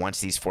roll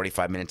once these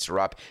 45 minutes are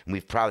up. And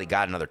we've probably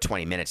got another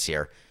 20 minutes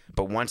here.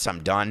 But once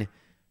I'm done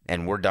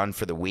and we're done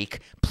for the week,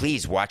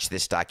 please watch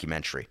this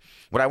documentary.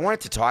 What I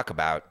wanted to talk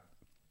about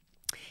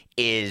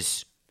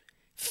is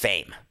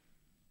fame.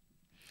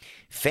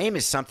 Fame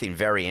is something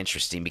very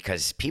interesting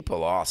because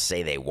people all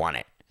say they want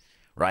it,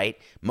 right?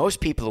 Most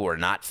people who are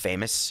not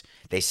famous,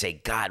 they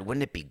say, God,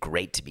 wouldn't it be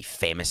great to be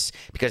famous?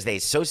 Because they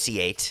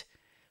associate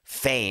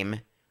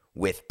fame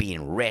with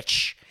being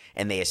rich,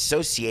 and they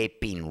associate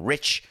being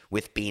rich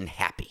with being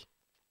happy.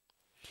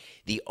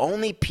 The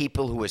only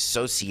people who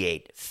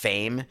associate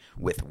fame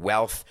with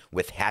wealth,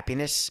 with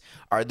happiness,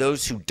 are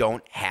those who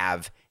don't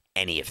have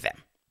any of them.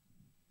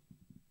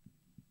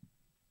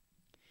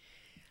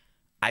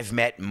 I've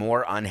met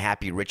more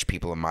unhappy rich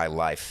people in my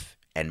life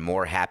and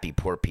more happy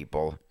poor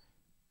people.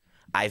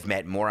 I've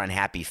met more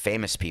unhappy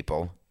famous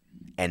people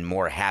and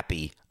more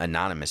happy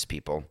anonymous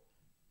people.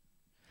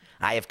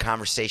 I have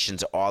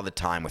conversations all the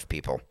time with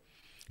people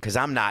because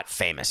I'm not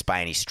famous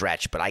by any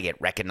stretch, but I get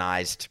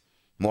recognized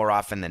more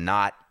often than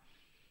not.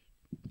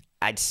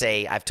 I'd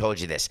say, I've told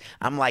you this,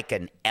 I'm like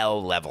an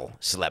L level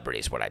celebrity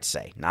is what I'd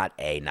say. Not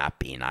A, not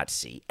B, not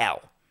C,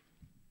 L.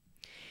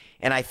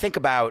 And I think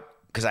about,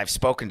 because I've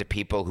spoken to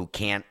people who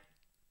can't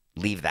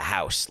leave the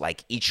house,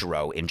 like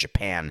Ichiro in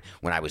Japan,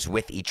 when I was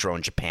with Ichiro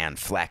in Japan,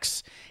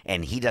 Flex,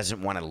 and he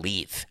doesn't want to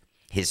leave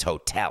his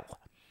hotel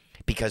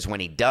because when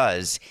he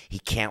does, he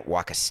can't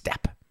walk a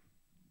step.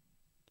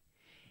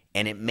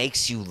 And it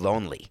makes you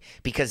lonely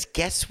because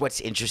guess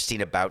what's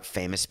interesting about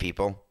famous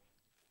people?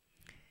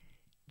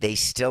 They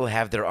still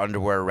have their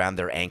underwear around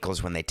their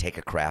ankles when they take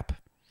a crap.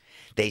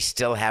 They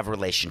still have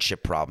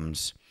relationship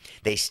problems.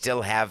 They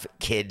still have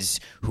kids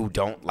who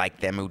don't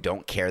like them, who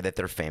don't care that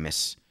they're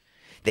famous.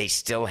 They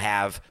still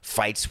have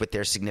fights with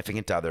their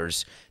significant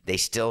others. They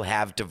still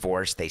have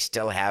divorce. They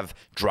still have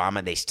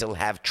drama. They still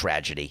have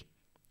tragedy.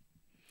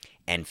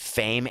 And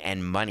fame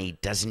and money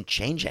doesn't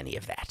change any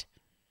of that.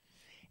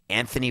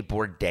 Anthony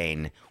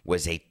Bourdain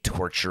was a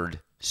tortured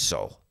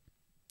soul.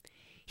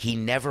 He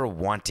never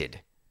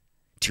wanted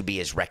to be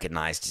as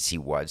recognized as he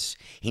was.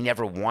 He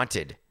never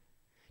wanted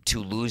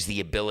to lose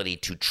the ability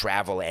to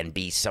travel and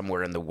be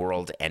somewhere in the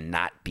world and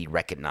not be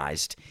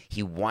recognized.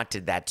 He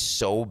wanted that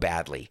so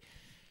badly.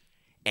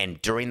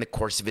 And during the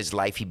course of his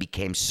life, he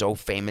became so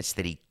famous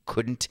that he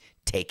couldn't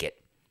take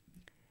it.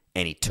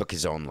 And he took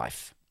his own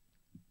life.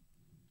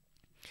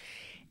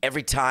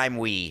 Every time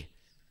we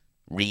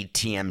read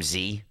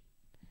TMZ,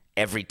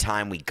 every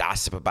time we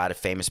gossip about a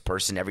famous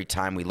person, every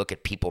time we look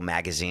at People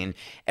magazine,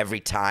 every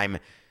time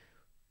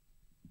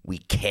we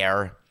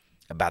care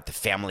about the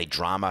family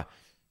drama,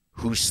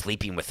 who's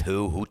sleeping with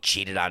who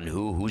cheated on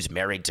who's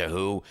married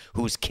to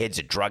whose kid's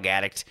a drug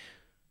addict,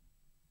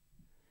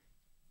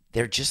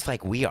 they're just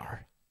like we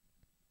are.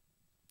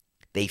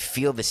 They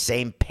feel the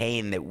same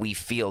pain that we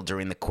feel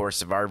during the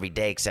course of our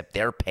everyday, except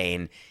their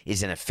pain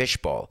is in a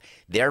fishbowl.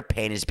 Their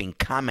pain is being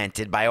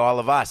commented by all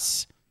of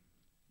us.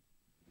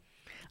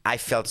 I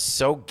felt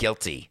so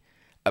guilty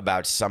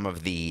about some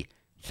of the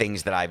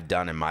things that I've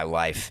done in my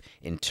life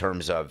in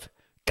terms of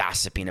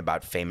gossiping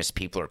about famous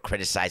people or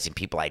criticizing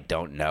people I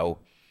don't know.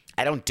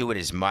 I don't do it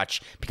as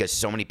much because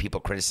so many people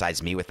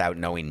criticize me without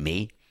knowing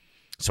me.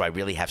 So I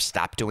really have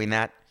stopped doing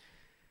that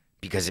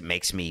because it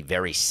makes me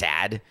very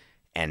sad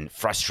and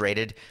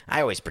frustrated.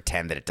 I always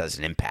pretend that it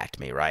doesn't impact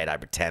me, right? I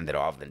pretend that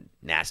all of the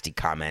nasty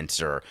comments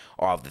or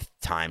all of the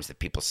times that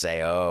people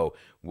say, oh,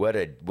 what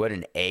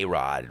an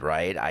A-Rod,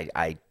 right?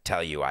 I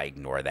tell you I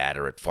ignore that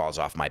or it falls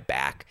off my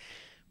back.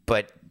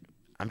 But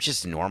I'm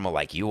just normal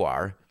like you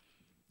are,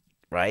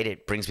 right?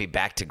 It brings me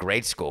back to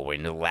grade school when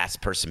you're the last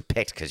person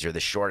picked because you're the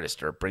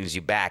shortest, or it brings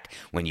you back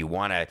when you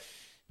want to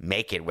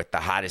make it with the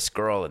hottest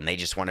girl and they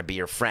just want to be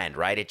your friend,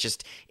 right? It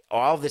just,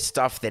 all the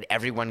stuff that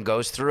everyone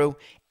goes through.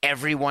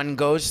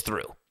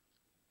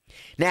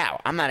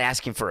 Now, I'm not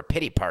asking for a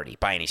pity party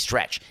by any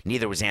stretch.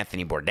 Neither was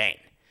Anthony Bourdain.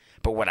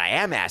 But what I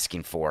am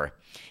asking for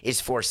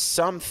is for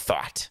some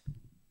thought.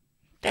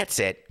 That's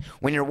it.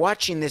 When you're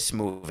watching this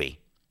movie,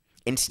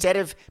 instead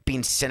of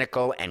being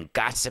cynical and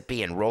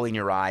gossipy and rolling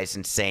your eyes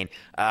and saying,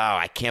 oh,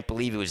 I can't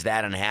believe he was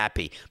that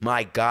unhappy.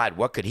 My God,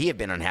 what could he have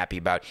been unhappy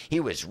about?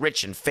 He was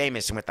rich and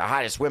famous and with the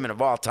hottest women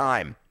of all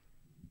time.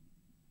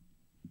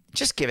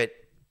 Just give it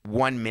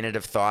 1 minute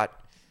of thought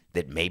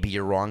that maybe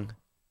you're wrong.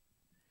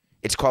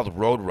 It's called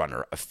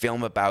Roadrunner, a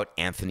film about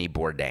Anthony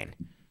Bourdain.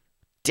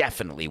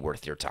 Definitely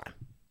worth your time.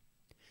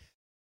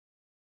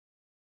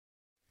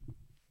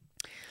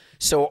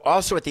 So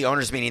also at the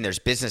owners' meeting, there's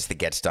business that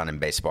gets done in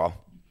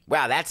baseball.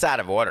 Wow, that's out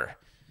of order.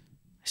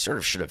 I sort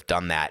of should have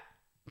done that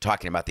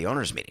talking about the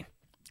owners' meeting,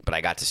 but I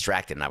got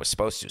distracted and I was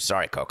supposed to.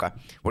 Sorry, Coca.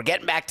 We're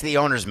getting back to the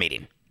owners'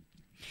 meeting.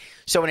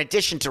 So in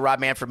addition to Rob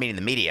Manfred meeting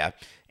the media,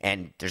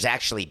 and there's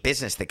actually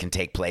business that can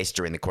take place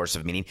during the course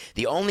of a meeting,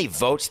 the only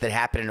votes that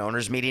happen in an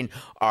owners' meeting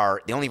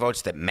are, the only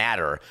votes that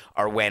matter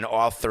are when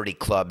all 30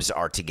 clubs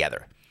are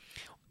together.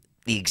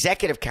 The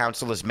executive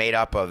council is made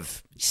up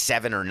of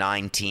 7 or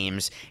 9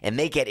 teams, and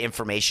they get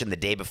information the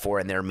day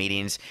before in their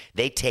meetings.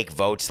 They take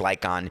votes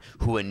like on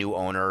who a new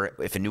owner,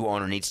 if a new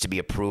owner needs to be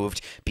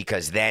approved,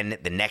 because then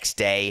the next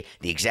day,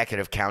 the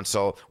executive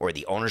council or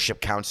the ownership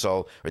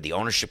council or the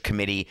ownership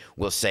committee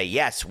will say,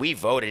 yes, we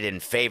voted in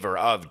favor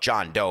of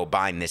John Doe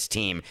buying this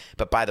team.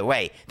 But by the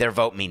way, their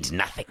vote means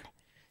nothing.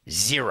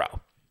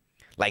 Zero.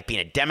 Like being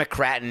a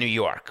Democrat in New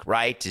York,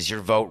 right? Does your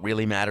vote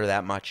really matter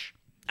that much?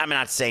 I'm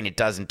not saying it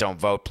doesn't. Don't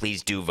vote.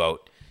 Please do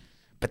vote.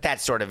 But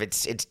that's sort of,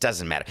 it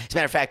doesn't matter. As a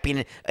matter of fact,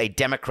 being a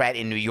Democrat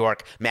in New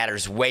York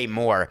matters way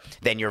more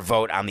than your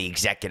vote on the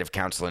executive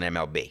council in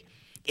MLB.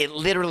 It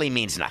literally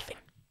means nothing.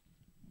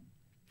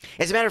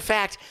 As a matter of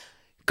fact,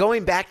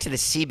 going back to the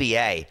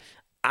CBA,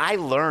 I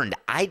learned,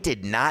 I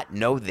did not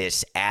know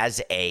this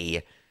as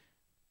a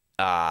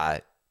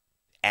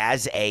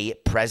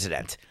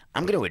president.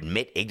 I'm going to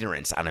admit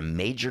ignorance on a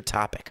major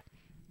topic.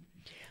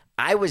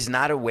 I was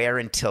not aware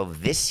until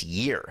this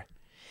year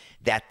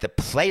that the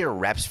player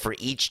reps for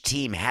each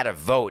team had a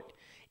vote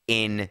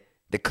in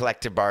the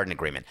collective bargaining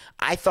agreement.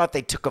 I thought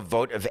they took a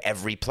vote of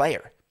every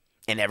player.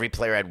 And every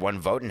player had one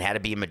vote and had to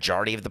be a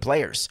majority of the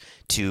players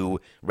to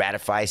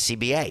ratify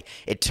CBA.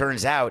 It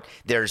turns out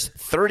there's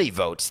 30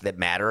 votes that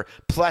matter,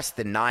 plus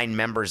the 9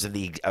 members of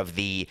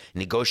the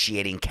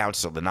negotiating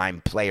council, the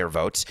 9 player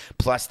votes,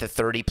 plus the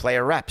 30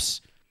 player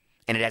reps.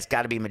 And it has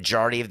got to be a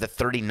majority of the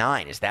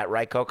 39. Is that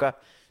right, Coca?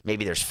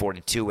 Maybe there's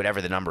 42,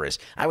 whatever the number is.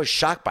 I was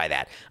shocked by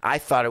that. I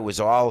thought it was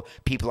all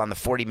people on the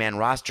 40-man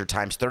roster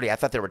times 30. I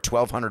thought there were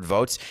 1,200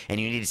 votes, and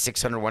you needed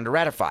 601 to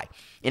ratify.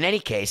 In any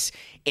case,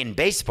 in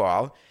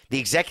baseball, the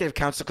executive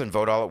council can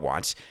vote all at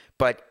once,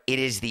 but it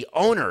is the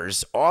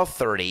owners, all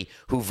 30,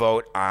 who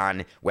vote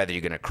on whether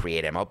you're going to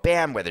create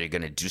MLBAM, whether you're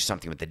going to do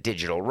something with the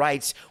digital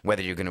rights,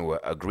 whether you're going to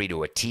agree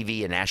to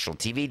a national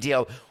TV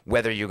deal,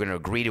 whether you're going to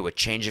agree to a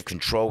change of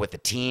control with the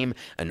team,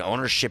 an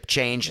ownership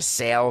change, a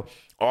sale.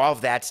 All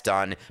of that's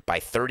done by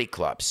 30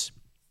 clubs.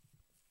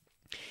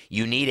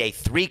 You need a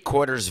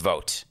 3/4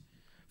 vote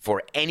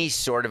for any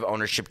sort of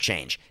ownership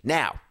change.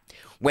 Now,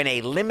 when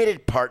a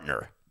limited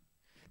partner,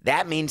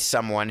 that means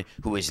someone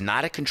who is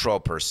not a control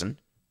person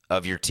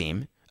of your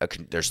team.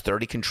 There's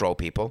 30 control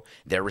people.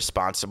 They're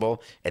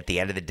responsible. At the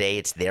end of the day,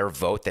 it's their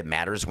vote that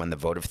matters when the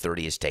vote of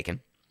 30 is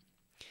taken.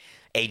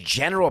 A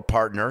general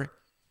partner,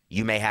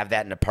 you may have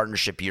that in a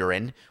partnership you're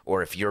in,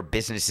 or if your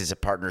business is a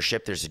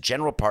partnership, there's a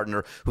general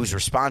partner who's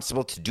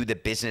responsible to do the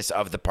business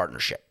of the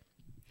partnership.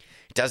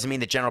 It doesn't mean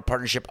the general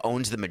partnership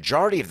owns the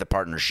majority of the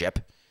partnership,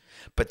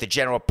 but the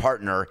general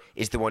partner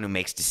is the one who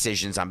makes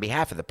decisions on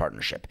behalf of the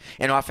partnership,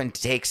 and often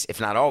takes, if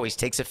not always,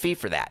 takes a fee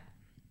for that.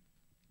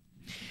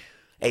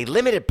 A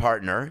limited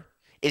partner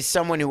is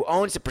someone who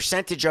owns a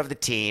percentage of the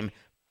team,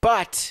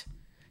 but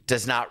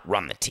does not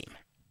run the team.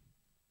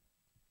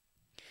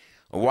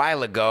 A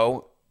while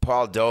ago,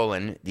 Paul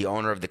Dolan, the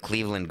owner of the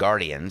Cleveland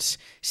Guardians,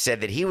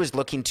 said that he was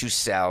looking to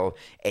sell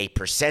a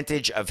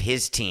percentage of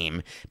his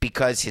team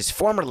because his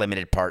former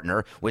limited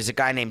partner was a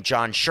guy named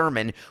John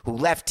Sherman, who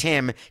left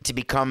him to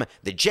become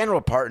the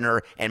general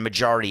partner and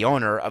majority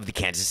owner of the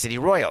Kansas City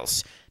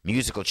Royals.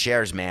 Musical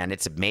chairs, man,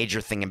 it's a major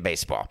thing in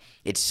baseball.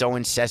 It's so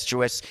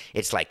incestuous,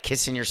 it's like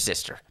kissing your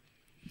sister.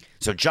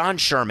 So John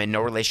Sherman,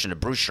 no relation to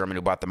Bruce Sherman,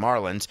 who bought the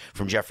Marlins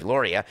from Jeffrey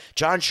Loria,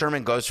 John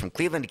Sherman goes from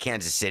Cleveland to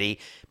Kansas City.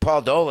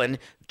 Paul Dolan,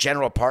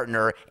 general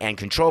partner and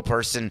control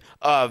person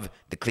of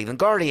the Cleveland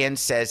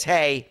Guardians, says,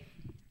 hey,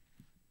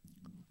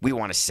 we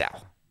want to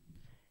sell.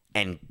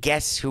 And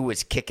guess who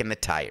was kicking the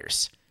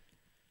tires?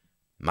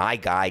 My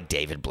guy,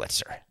 David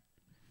Blitzer.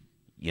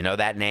 You know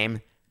that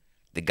name?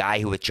 The guy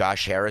who with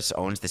Josh Harris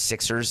owns the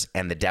Sixers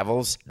and the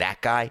Devils,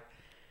 that guy.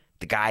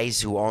 The guys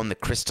who own the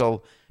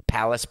Crystal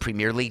Palace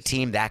Premier League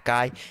team, that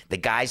guy. The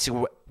guys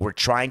who were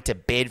trying to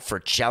bid for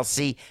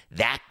Chelsea,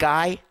 that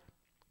guy.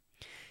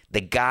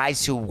 The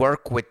guys who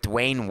work with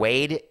Dwayne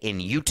Wade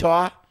in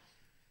Utah.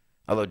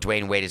 Although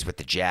Dwayne Wade is with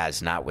the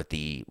Jazz, not with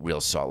the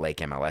Real Salt Lake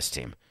MLS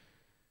team.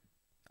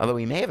 Although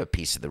he may have a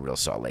piece of the Real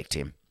Salt Lake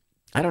team.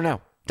 I don't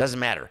know. Doesn't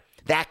matter.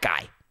 That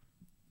guy.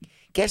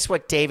 Guess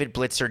what David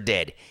Blitzer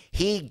did?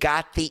 He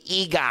got the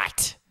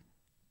EGOT.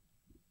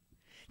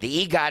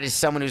 The EGOT is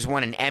someone who's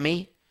won an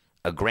Emmy,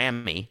 a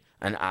Grammy,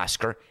 an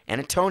Oscar, and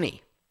a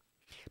Tony.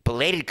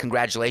 Belated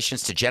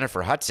congratulations to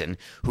Jennifer Hudson,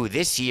 who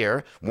this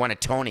year won a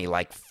Tony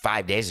like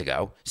 5 days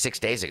ago, 6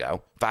 days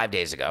ago, 5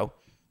 days ago,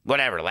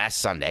 whatever, last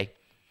Sunday.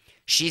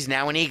 She's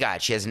now an EGOT.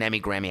 She has an Emmy,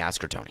 Grammy,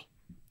 Oscar, Tony.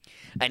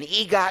 An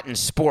EGOT in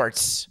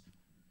sports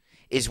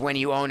is when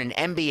you own an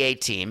NBA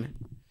team,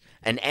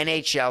 an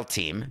NHL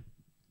team,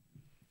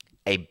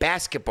 a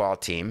basketball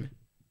team,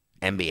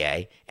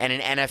 NBA, and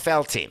an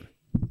NFL team.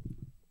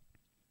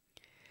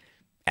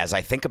 As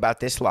I think about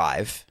this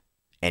live,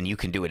 and you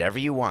can do whatever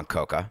you want,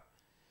 Coca,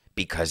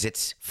 because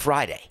it's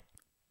Friday,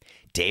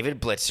 David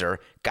Blitzer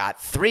got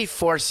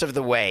 3/4 of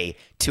the way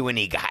to an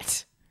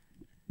EGOT.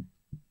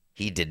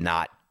 He did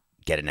not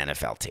get an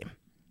NFL team.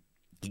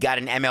 He got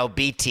an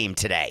MLB team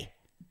today.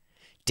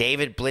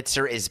 David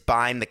Blitzer is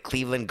buying the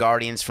Cleveland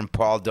Guardians from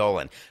Paul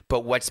Dolan.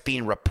 But what's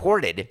being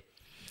reported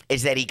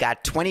is that he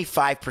got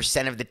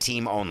 25% of the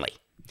team only,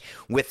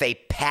 with a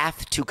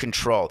path to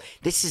control.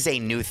 This is a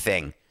new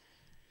thing.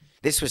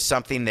 This was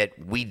something that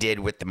we did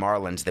with the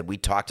Marlins that we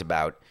talked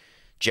about.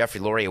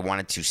 Jeffrey Loria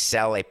wanted to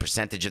sell a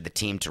percentage of the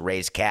team to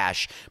raise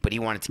cash, but he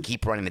wanted to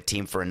keep running the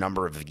team for a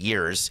number of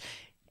years.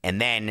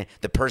 And then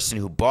the person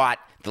who bought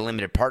the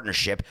limited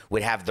partnership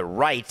would have the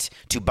right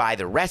to buy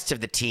the rest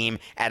of the team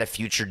at a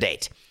future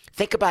date.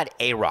 Think about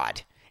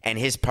A-Rod and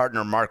his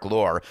partner Mark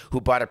Lohr, who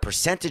bought a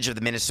percentage of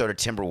the Minnesota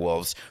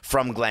Timberwolves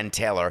from Glenn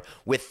Taylor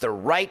with the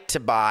right to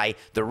buy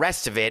the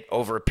rest of it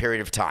over a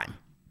period of time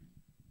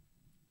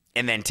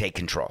and then take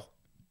control.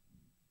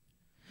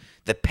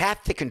 The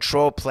Path to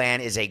Control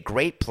plan is a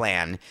great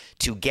plan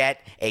to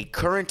get a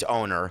current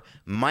owner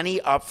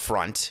money up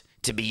front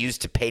to be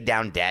used to pay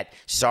down debt.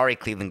 Sorry,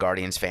 Cleveland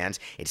Guardians fans,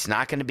 it's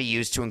not going to be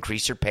used to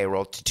increase your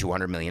payroll to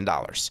 $200 million.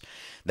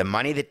 The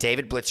money that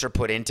David Blitzer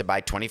put in to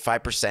buy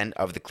 25%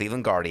 of the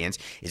Cleveland Guardians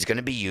is going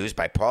to be used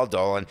by Paul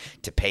Dolan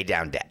to pay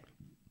down debt.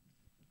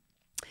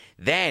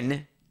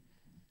 Then,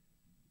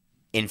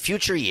 in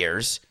future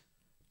years,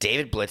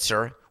 David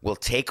Blitzer will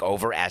take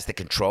over as the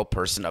control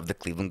person of the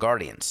Cleveland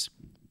Guardians.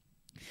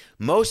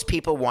 Most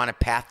people want a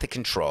path to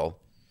control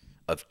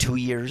of 2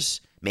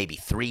 years, maybe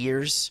 3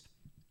 years.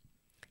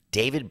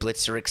 David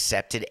Blitzer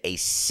accepted a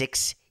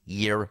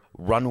 6-year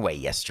runway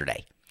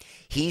yesterday.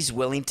 He's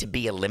willing to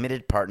be a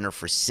limited partner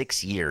for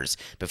 6 years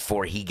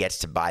before he gets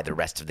to buy the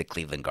rest of the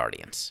Cleveland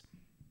Guardians.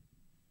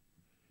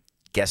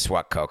 Guess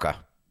what,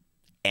 Coca?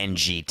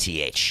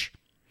 NGTH.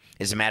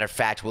 As a matter of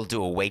fact, we'll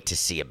do a wait to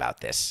see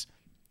about this.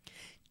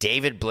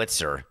 David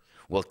Blitzer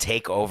will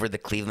take over the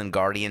Cleveland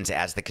Guardians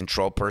as the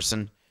control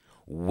person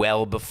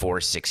well before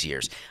 6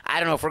 years. I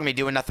don't know if we're going to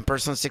be doing nothing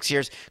personal in 6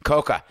 years.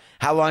 Coca,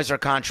 how long is our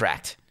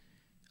contract?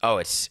 Oh,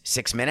 it's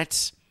 6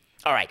 minutes?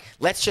 All right,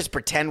 let's just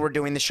pretend we're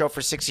doing the show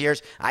for 6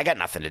 years. I got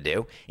nothing to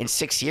do. In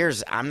 6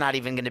 years, I'm not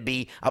even going to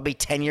be, I'll be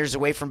 10 years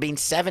away from being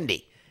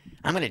 70.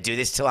 I'm going to do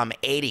this till I'm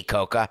 80,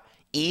 Coca.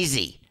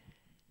 Easy.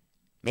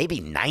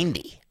 Maybe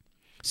 90.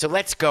 So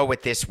let's go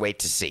with this wait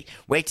to see.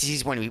 Wait to see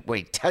is when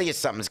we tell you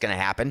something's going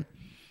to happen.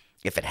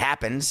 If it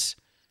happens,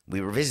 we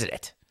revisit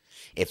it.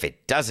 If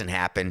it doesn't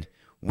happen,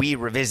 we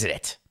revisit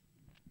it.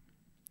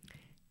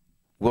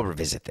 We'll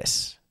revisit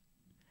this.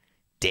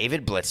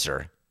 David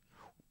Blitzer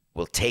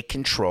will take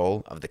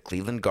control of the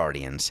Cleveland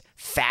Guardians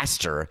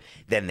faster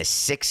than the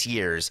 6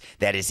 years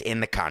that is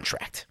in the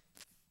contract.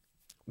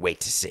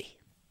 Wait to see.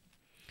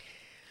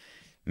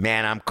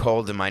 Man, I'm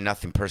cold in my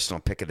nothing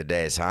personal pick of the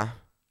days, huh?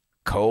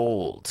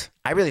 Cold.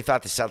 I really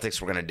thought the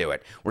Celtics were going to do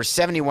it. We're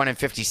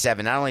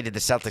 71-57. Not only did the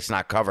Celtics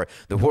not cover,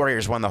 the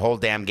Warriors won the whole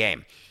damn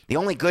game. The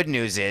only good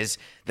news is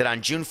that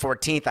on June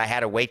 14th, I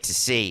had to wait to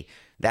see.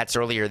 That's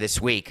earlier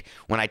this week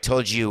when I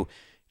told you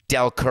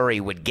Del Curry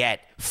would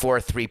get 4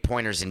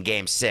 3-pointers in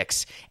Game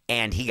 6,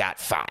 and he got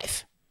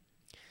 5.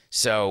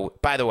 So,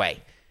 by the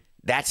way,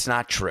 that's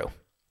not true.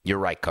 You're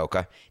right,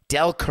 Coca.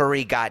 Del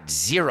Curry got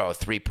 0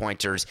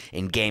 3-pointers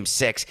in Game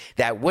 6.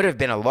 That would have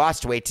been a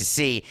lost wait to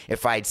see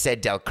if I had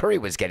said Del Curry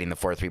was getting the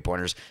 4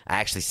 3-pointers. I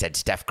actually said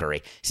Steph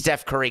Curry.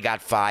 Steph Curry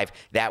got 5.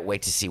 That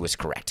wait to see was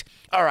correct.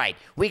 All right,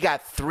 we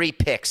got 3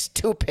 picks,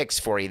 2 picks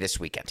for you this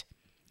weekend.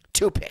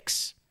 2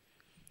 picks.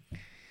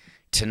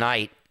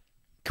 Tonight,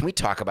 can we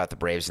talk about the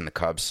Braves and the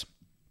Cubs?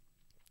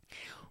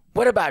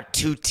 What about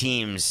 2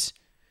 teams?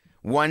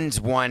 One's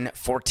won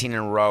 14 in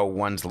a row,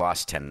 one's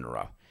lost 10 in a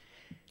row.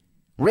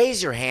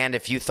 Raise your hand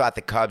if you thought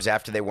the Cubs,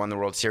 after they won the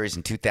World Series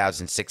in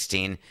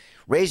 2016,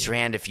 raise your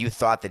hand if you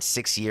thought that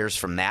 6 years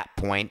from that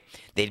point,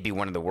 they'd be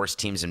one of the worst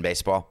teams in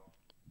baseball.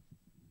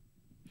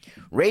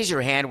 Raise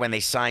your hand when they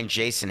signed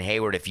Jason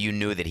Hayward if you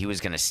knew that he was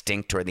going to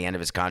stink toward the end of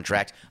his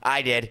contract.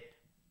 I did.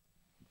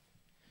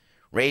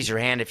 Raise your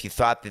hand if you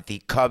thought that the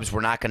Cubs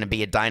were not going to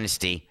be a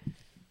dynasty.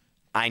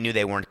 I knew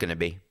they weren't going to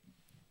be.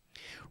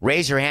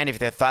 Raise your hand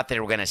if you thought they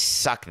were going to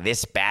suck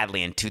this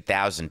badly in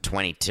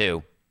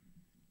 2022.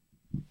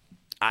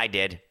 I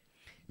did.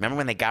 Remember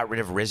when they got rid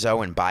of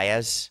Rizzo and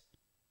Baez?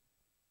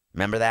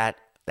 Remember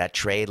that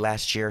trade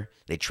last year?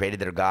 They traded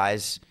their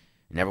guys,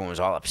 and everyone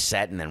was all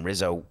upset, and then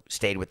Rizzo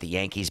stayed with the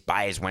Yankees.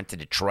 Baez went to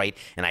Detroit,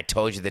 and I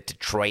told you that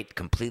Detroit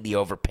completely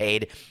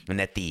overpaid and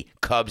that the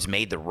Cubs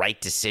made the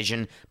right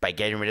decision by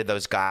getting rid of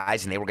those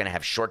guys, and they were going to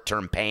have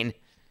short-term pain.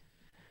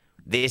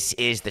 This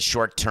is the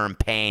short-term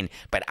pain,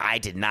 but I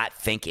did not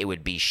think it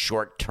would be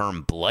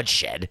short-term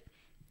bloodshed.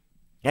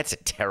 That's a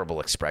terrible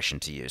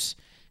expression to use.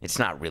 It's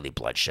not really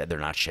bloodshed. They're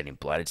not shedding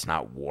blood. It's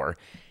not war.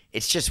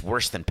 It's just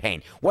worse than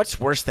pain. What's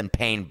worse than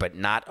pain but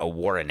not a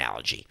war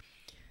analogy?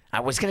 I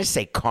was going to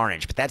say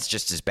carnage, but that's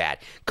just as bad.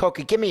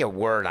 Coca, give me a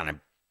word on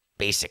a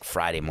basic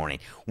Friday morning.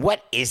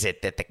 What is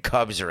it that the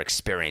Cubs are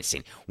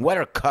experiencing? What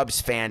are Cubs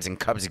fans and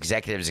Cubs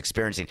executives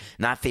experiencing?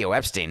 Not Theo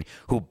Epstein,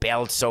 who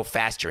bailed so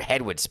fast your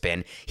head would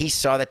spin. He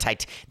saw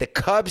the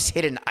Cubs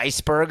hit an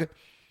iceberg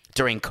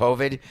during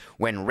COVID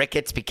when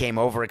Ricketts became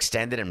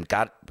overextended and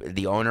got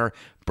the owner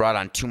brought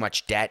on too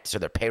much debt, so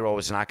their payroll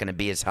was not going to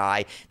be as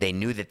high. They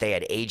knew that they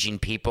had aging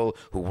people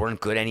who weren't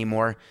good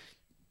anymore.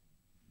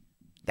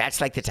 That's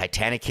like the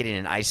Titanic hitting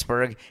an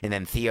iceberg and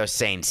then Theo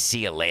saying, see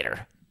you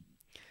later.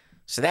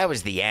 So that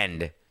was the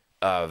end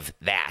of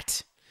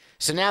that.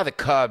 So now the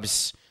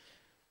Cubs,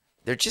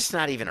 they're just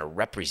not even a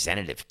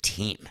representative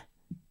team.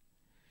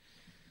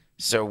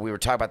 So we were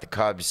talking about the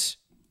Cubs,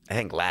 I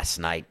think last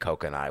night,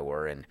 Coca and I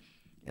were, and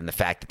the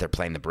fact that they're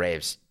playing the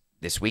Braves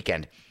this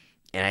weekend.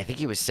 And I think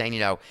he was saying,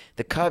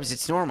 the Cubs,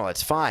 it's normal.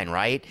 It's fine,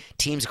 right?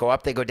 Teams go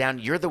up, they go down.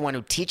 You're the one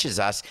who teaches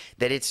us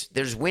that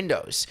there's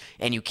windows.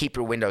 And you keep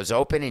your windows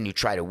open and you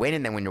try to win.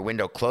 And then when your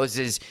window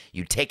closes,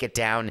 you take it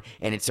down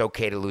and it's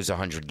okay to lose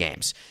 100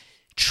 games.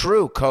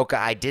 True, Coca,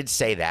 I did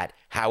say that.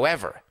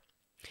 However,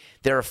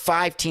 there are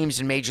 5 teams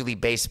in Major League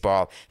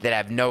Baseball that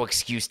have no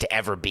excuse to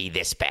ever be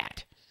this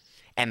bad.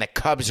 And the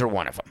Cubs are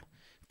one of them.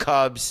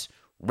 Cubs,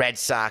 Red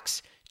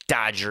Sox,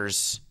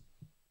 Dodgers,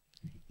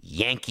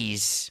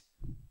 Yankees,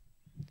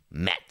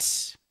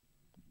 Mets.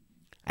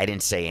 I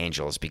didn't say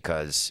Angels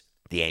because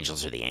the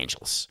Angels are the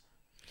Angels.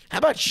 How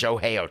about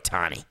Shohei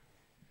Ohtani?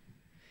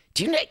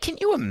 Can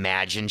you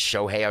imagine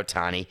Shohei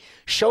Ohtani?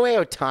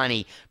 Shohei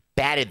Ohtani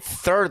batted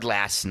 3rd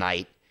last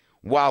night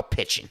while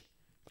pitching.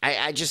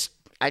 I just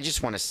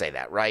want to say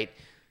that, right?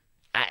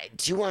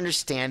 Do you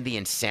understand the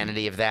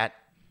insanity of that?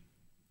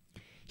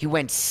 He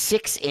went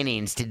 6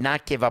 innings, did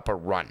not give up a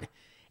run,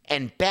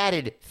 and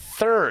batted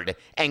third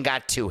and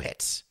got 2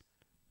 hits.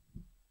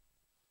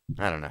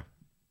 I don't know.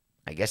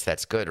 I guess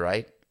that's good,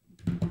 right?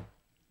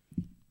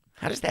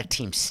 How does that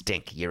team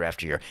stink year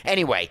after year?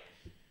 Anyway,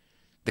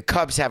 the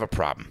Cubs have a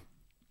problem.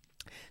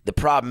 The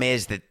problem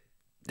is that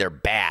they're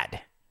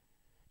bad,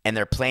 and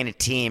they're playing a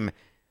team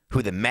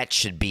who the Mets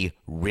should be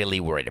really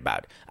worried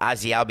about.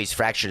 Ozzie Albies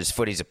fractured his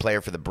foot. He's a player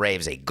for the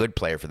Braves, a good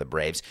player for the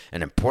Braves,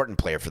 an important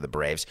player for the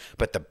Braves,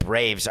 but the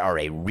Braves are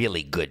a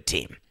really good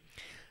team.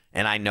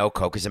 And I know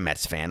Coke is a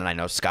Mets fan, and I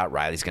know Scott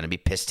Riley's going to be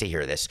pissed to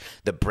hear this.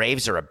 The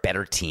Braves are a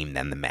better team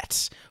than the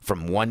Mets,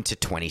 from 1 to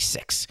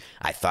 26.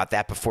 I thought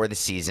that before the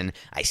season.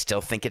 I still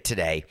think it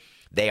today.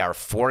 They are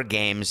 4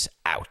 games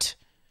out.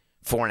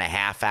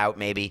 4.5 out,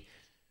 maybe.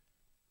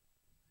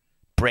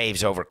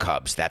 Braves over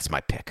Cubs. That's my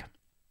pick.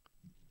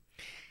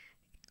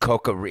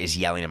 Coca is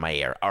yelling in my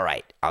ear. All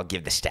right, I'll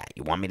give the stat.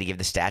 You want me to give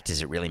the stat?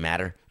 Does it really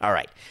matter? All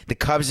right. The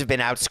Cubs have been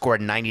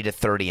outscored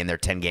 90-30 in their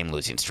 10-game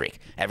losing streak.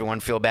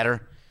 Everyone feel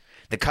better?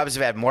 The Cubs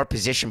have had more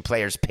position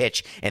players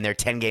pitch in their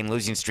 10-game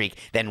losing streak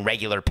than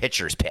regular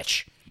pitchers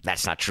pitch.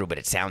 That's not true, but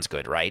it sounds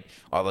good, right?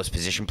 All those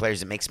position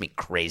players, it makes me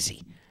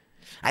crazy.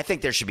 I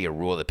think there should be a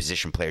rule that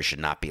position players should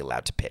not be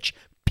allowed to pitch,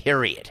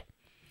 period.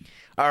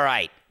 All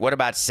right, what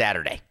about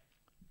Saturday?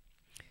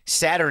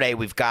 Saturday,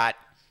 we've got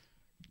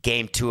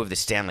Game 2 of the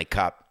Stanley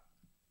Cup.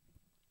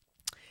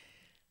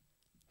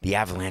 The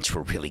Avalanche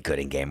were really good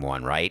in Game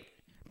 1, right?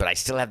 But I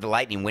still have the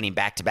Lightning winning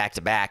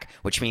back-to-back-to-back,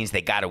 which means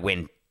they got to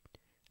win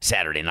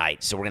Saturday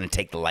night. So we're going to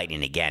take the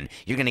Lightning again.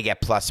 You're going to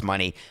get plus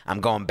money. I'm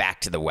going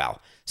back to the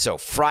well. So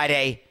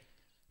Friday,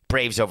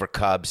 Braves over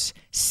Cubs.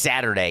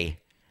 Saturday,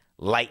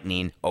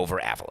 Lightning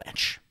over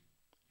Avalanche.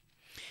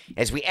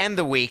 As we end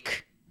the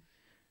week,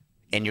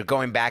 and you're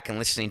going back and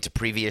listening to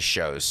previous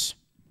shows,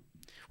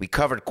 we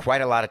covered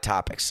quite a lot of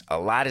topics. A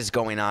lot is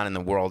going on in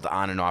the world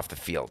on and off the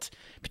field.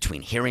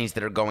 Between hearings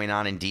that are going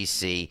on in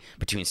D.C.,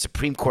 between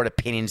Supreme Court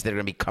opinions that are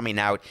going to be coming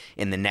out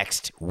in the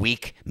next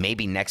week,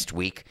 maybe next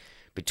week,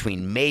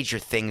 between major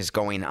things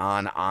going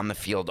on the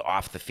field,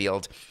 off the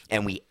field.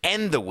 And we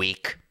end the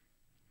week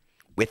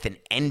with an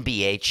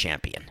NBA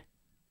champion.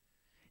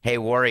 Hey,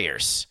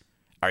 Warriors,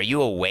 are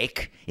you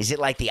awake? Is it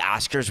like the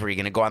Oscars where you're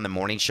going to go on the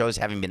morning shows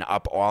having been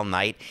up all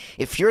night?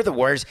 If you're the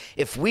Warriors,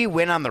 if we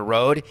win on the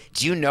road,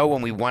 do you know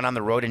when we won on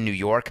the road in New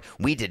York,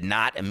 we did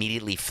not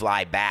immediately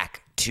fly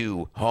back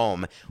to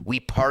home. We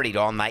partied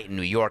all night in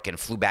New York and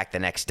flew back the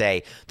next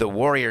day. The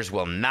Warriors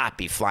will not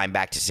be flying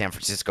back to San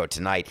Francisco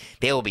tonight.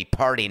 They will be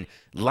partying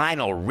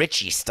Lionel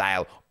Richie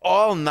style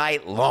all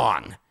night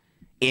long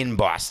in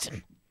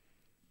Boston.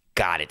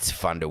 God, it's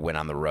fun to win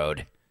on the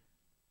road.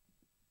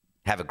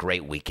 Have a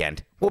great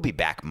weekend. We'll be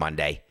back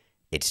Monday.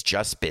 It's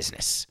just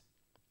business.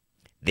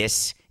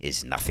 This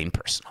is nothing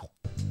personal.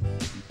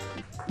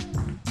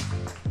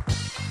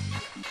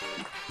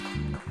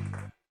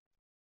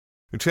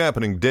 It's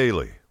happening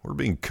daily. We're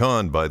being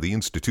conned by the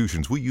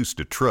institutions we used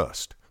to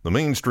trust. The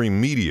mainstream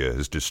media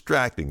is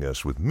distracting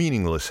us with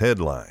meaningless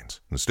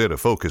headlines instead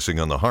of focusing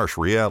on the harsh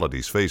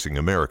realities facing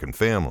American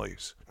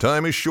families.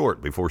 Time is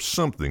short before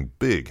something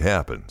big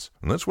happens,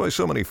 and that's why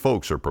so many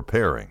folks are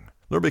preparing.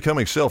 They're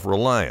becoming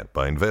self-reliant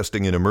by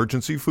investing in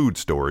emergency food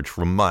storage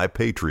from My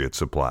Patriot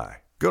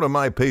Supply. Go to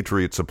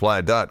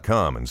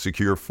MyPatriotSupply.com and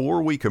secure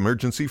 4-week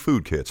emergency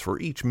food kits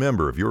for each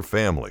member of your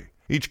family.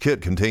 Each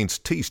kit contains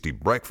tasty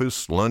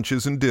breakfasts,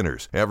 lunches, and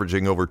dinners,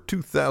 averaging over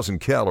 2,000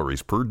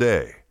 calories per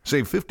day.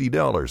 Save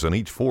 $50 on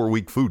each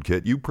 4-week food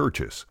kit you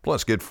purchase,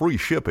 plus get free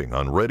shipping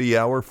on Ready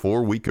Hour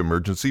 4-week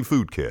emergency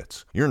food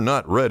kits. You're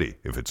not ready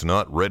if it's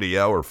not Ready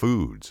Hour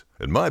Foods.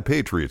 At My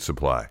Patriot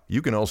Supply,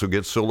 you can also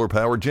get solar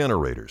power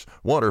generators,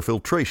 water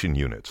filtration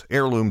units,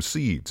 heirloom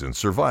seeds, and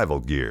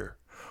survival gear.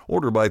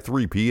 Order by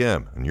 3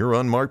 p.m. and your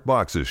unmarked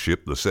boxes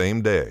ship the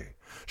same day.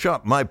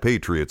 Shop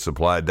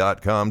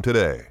MyPatriotSupply.com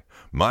today.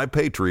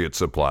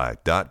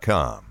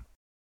 MyPatriotSupply.com.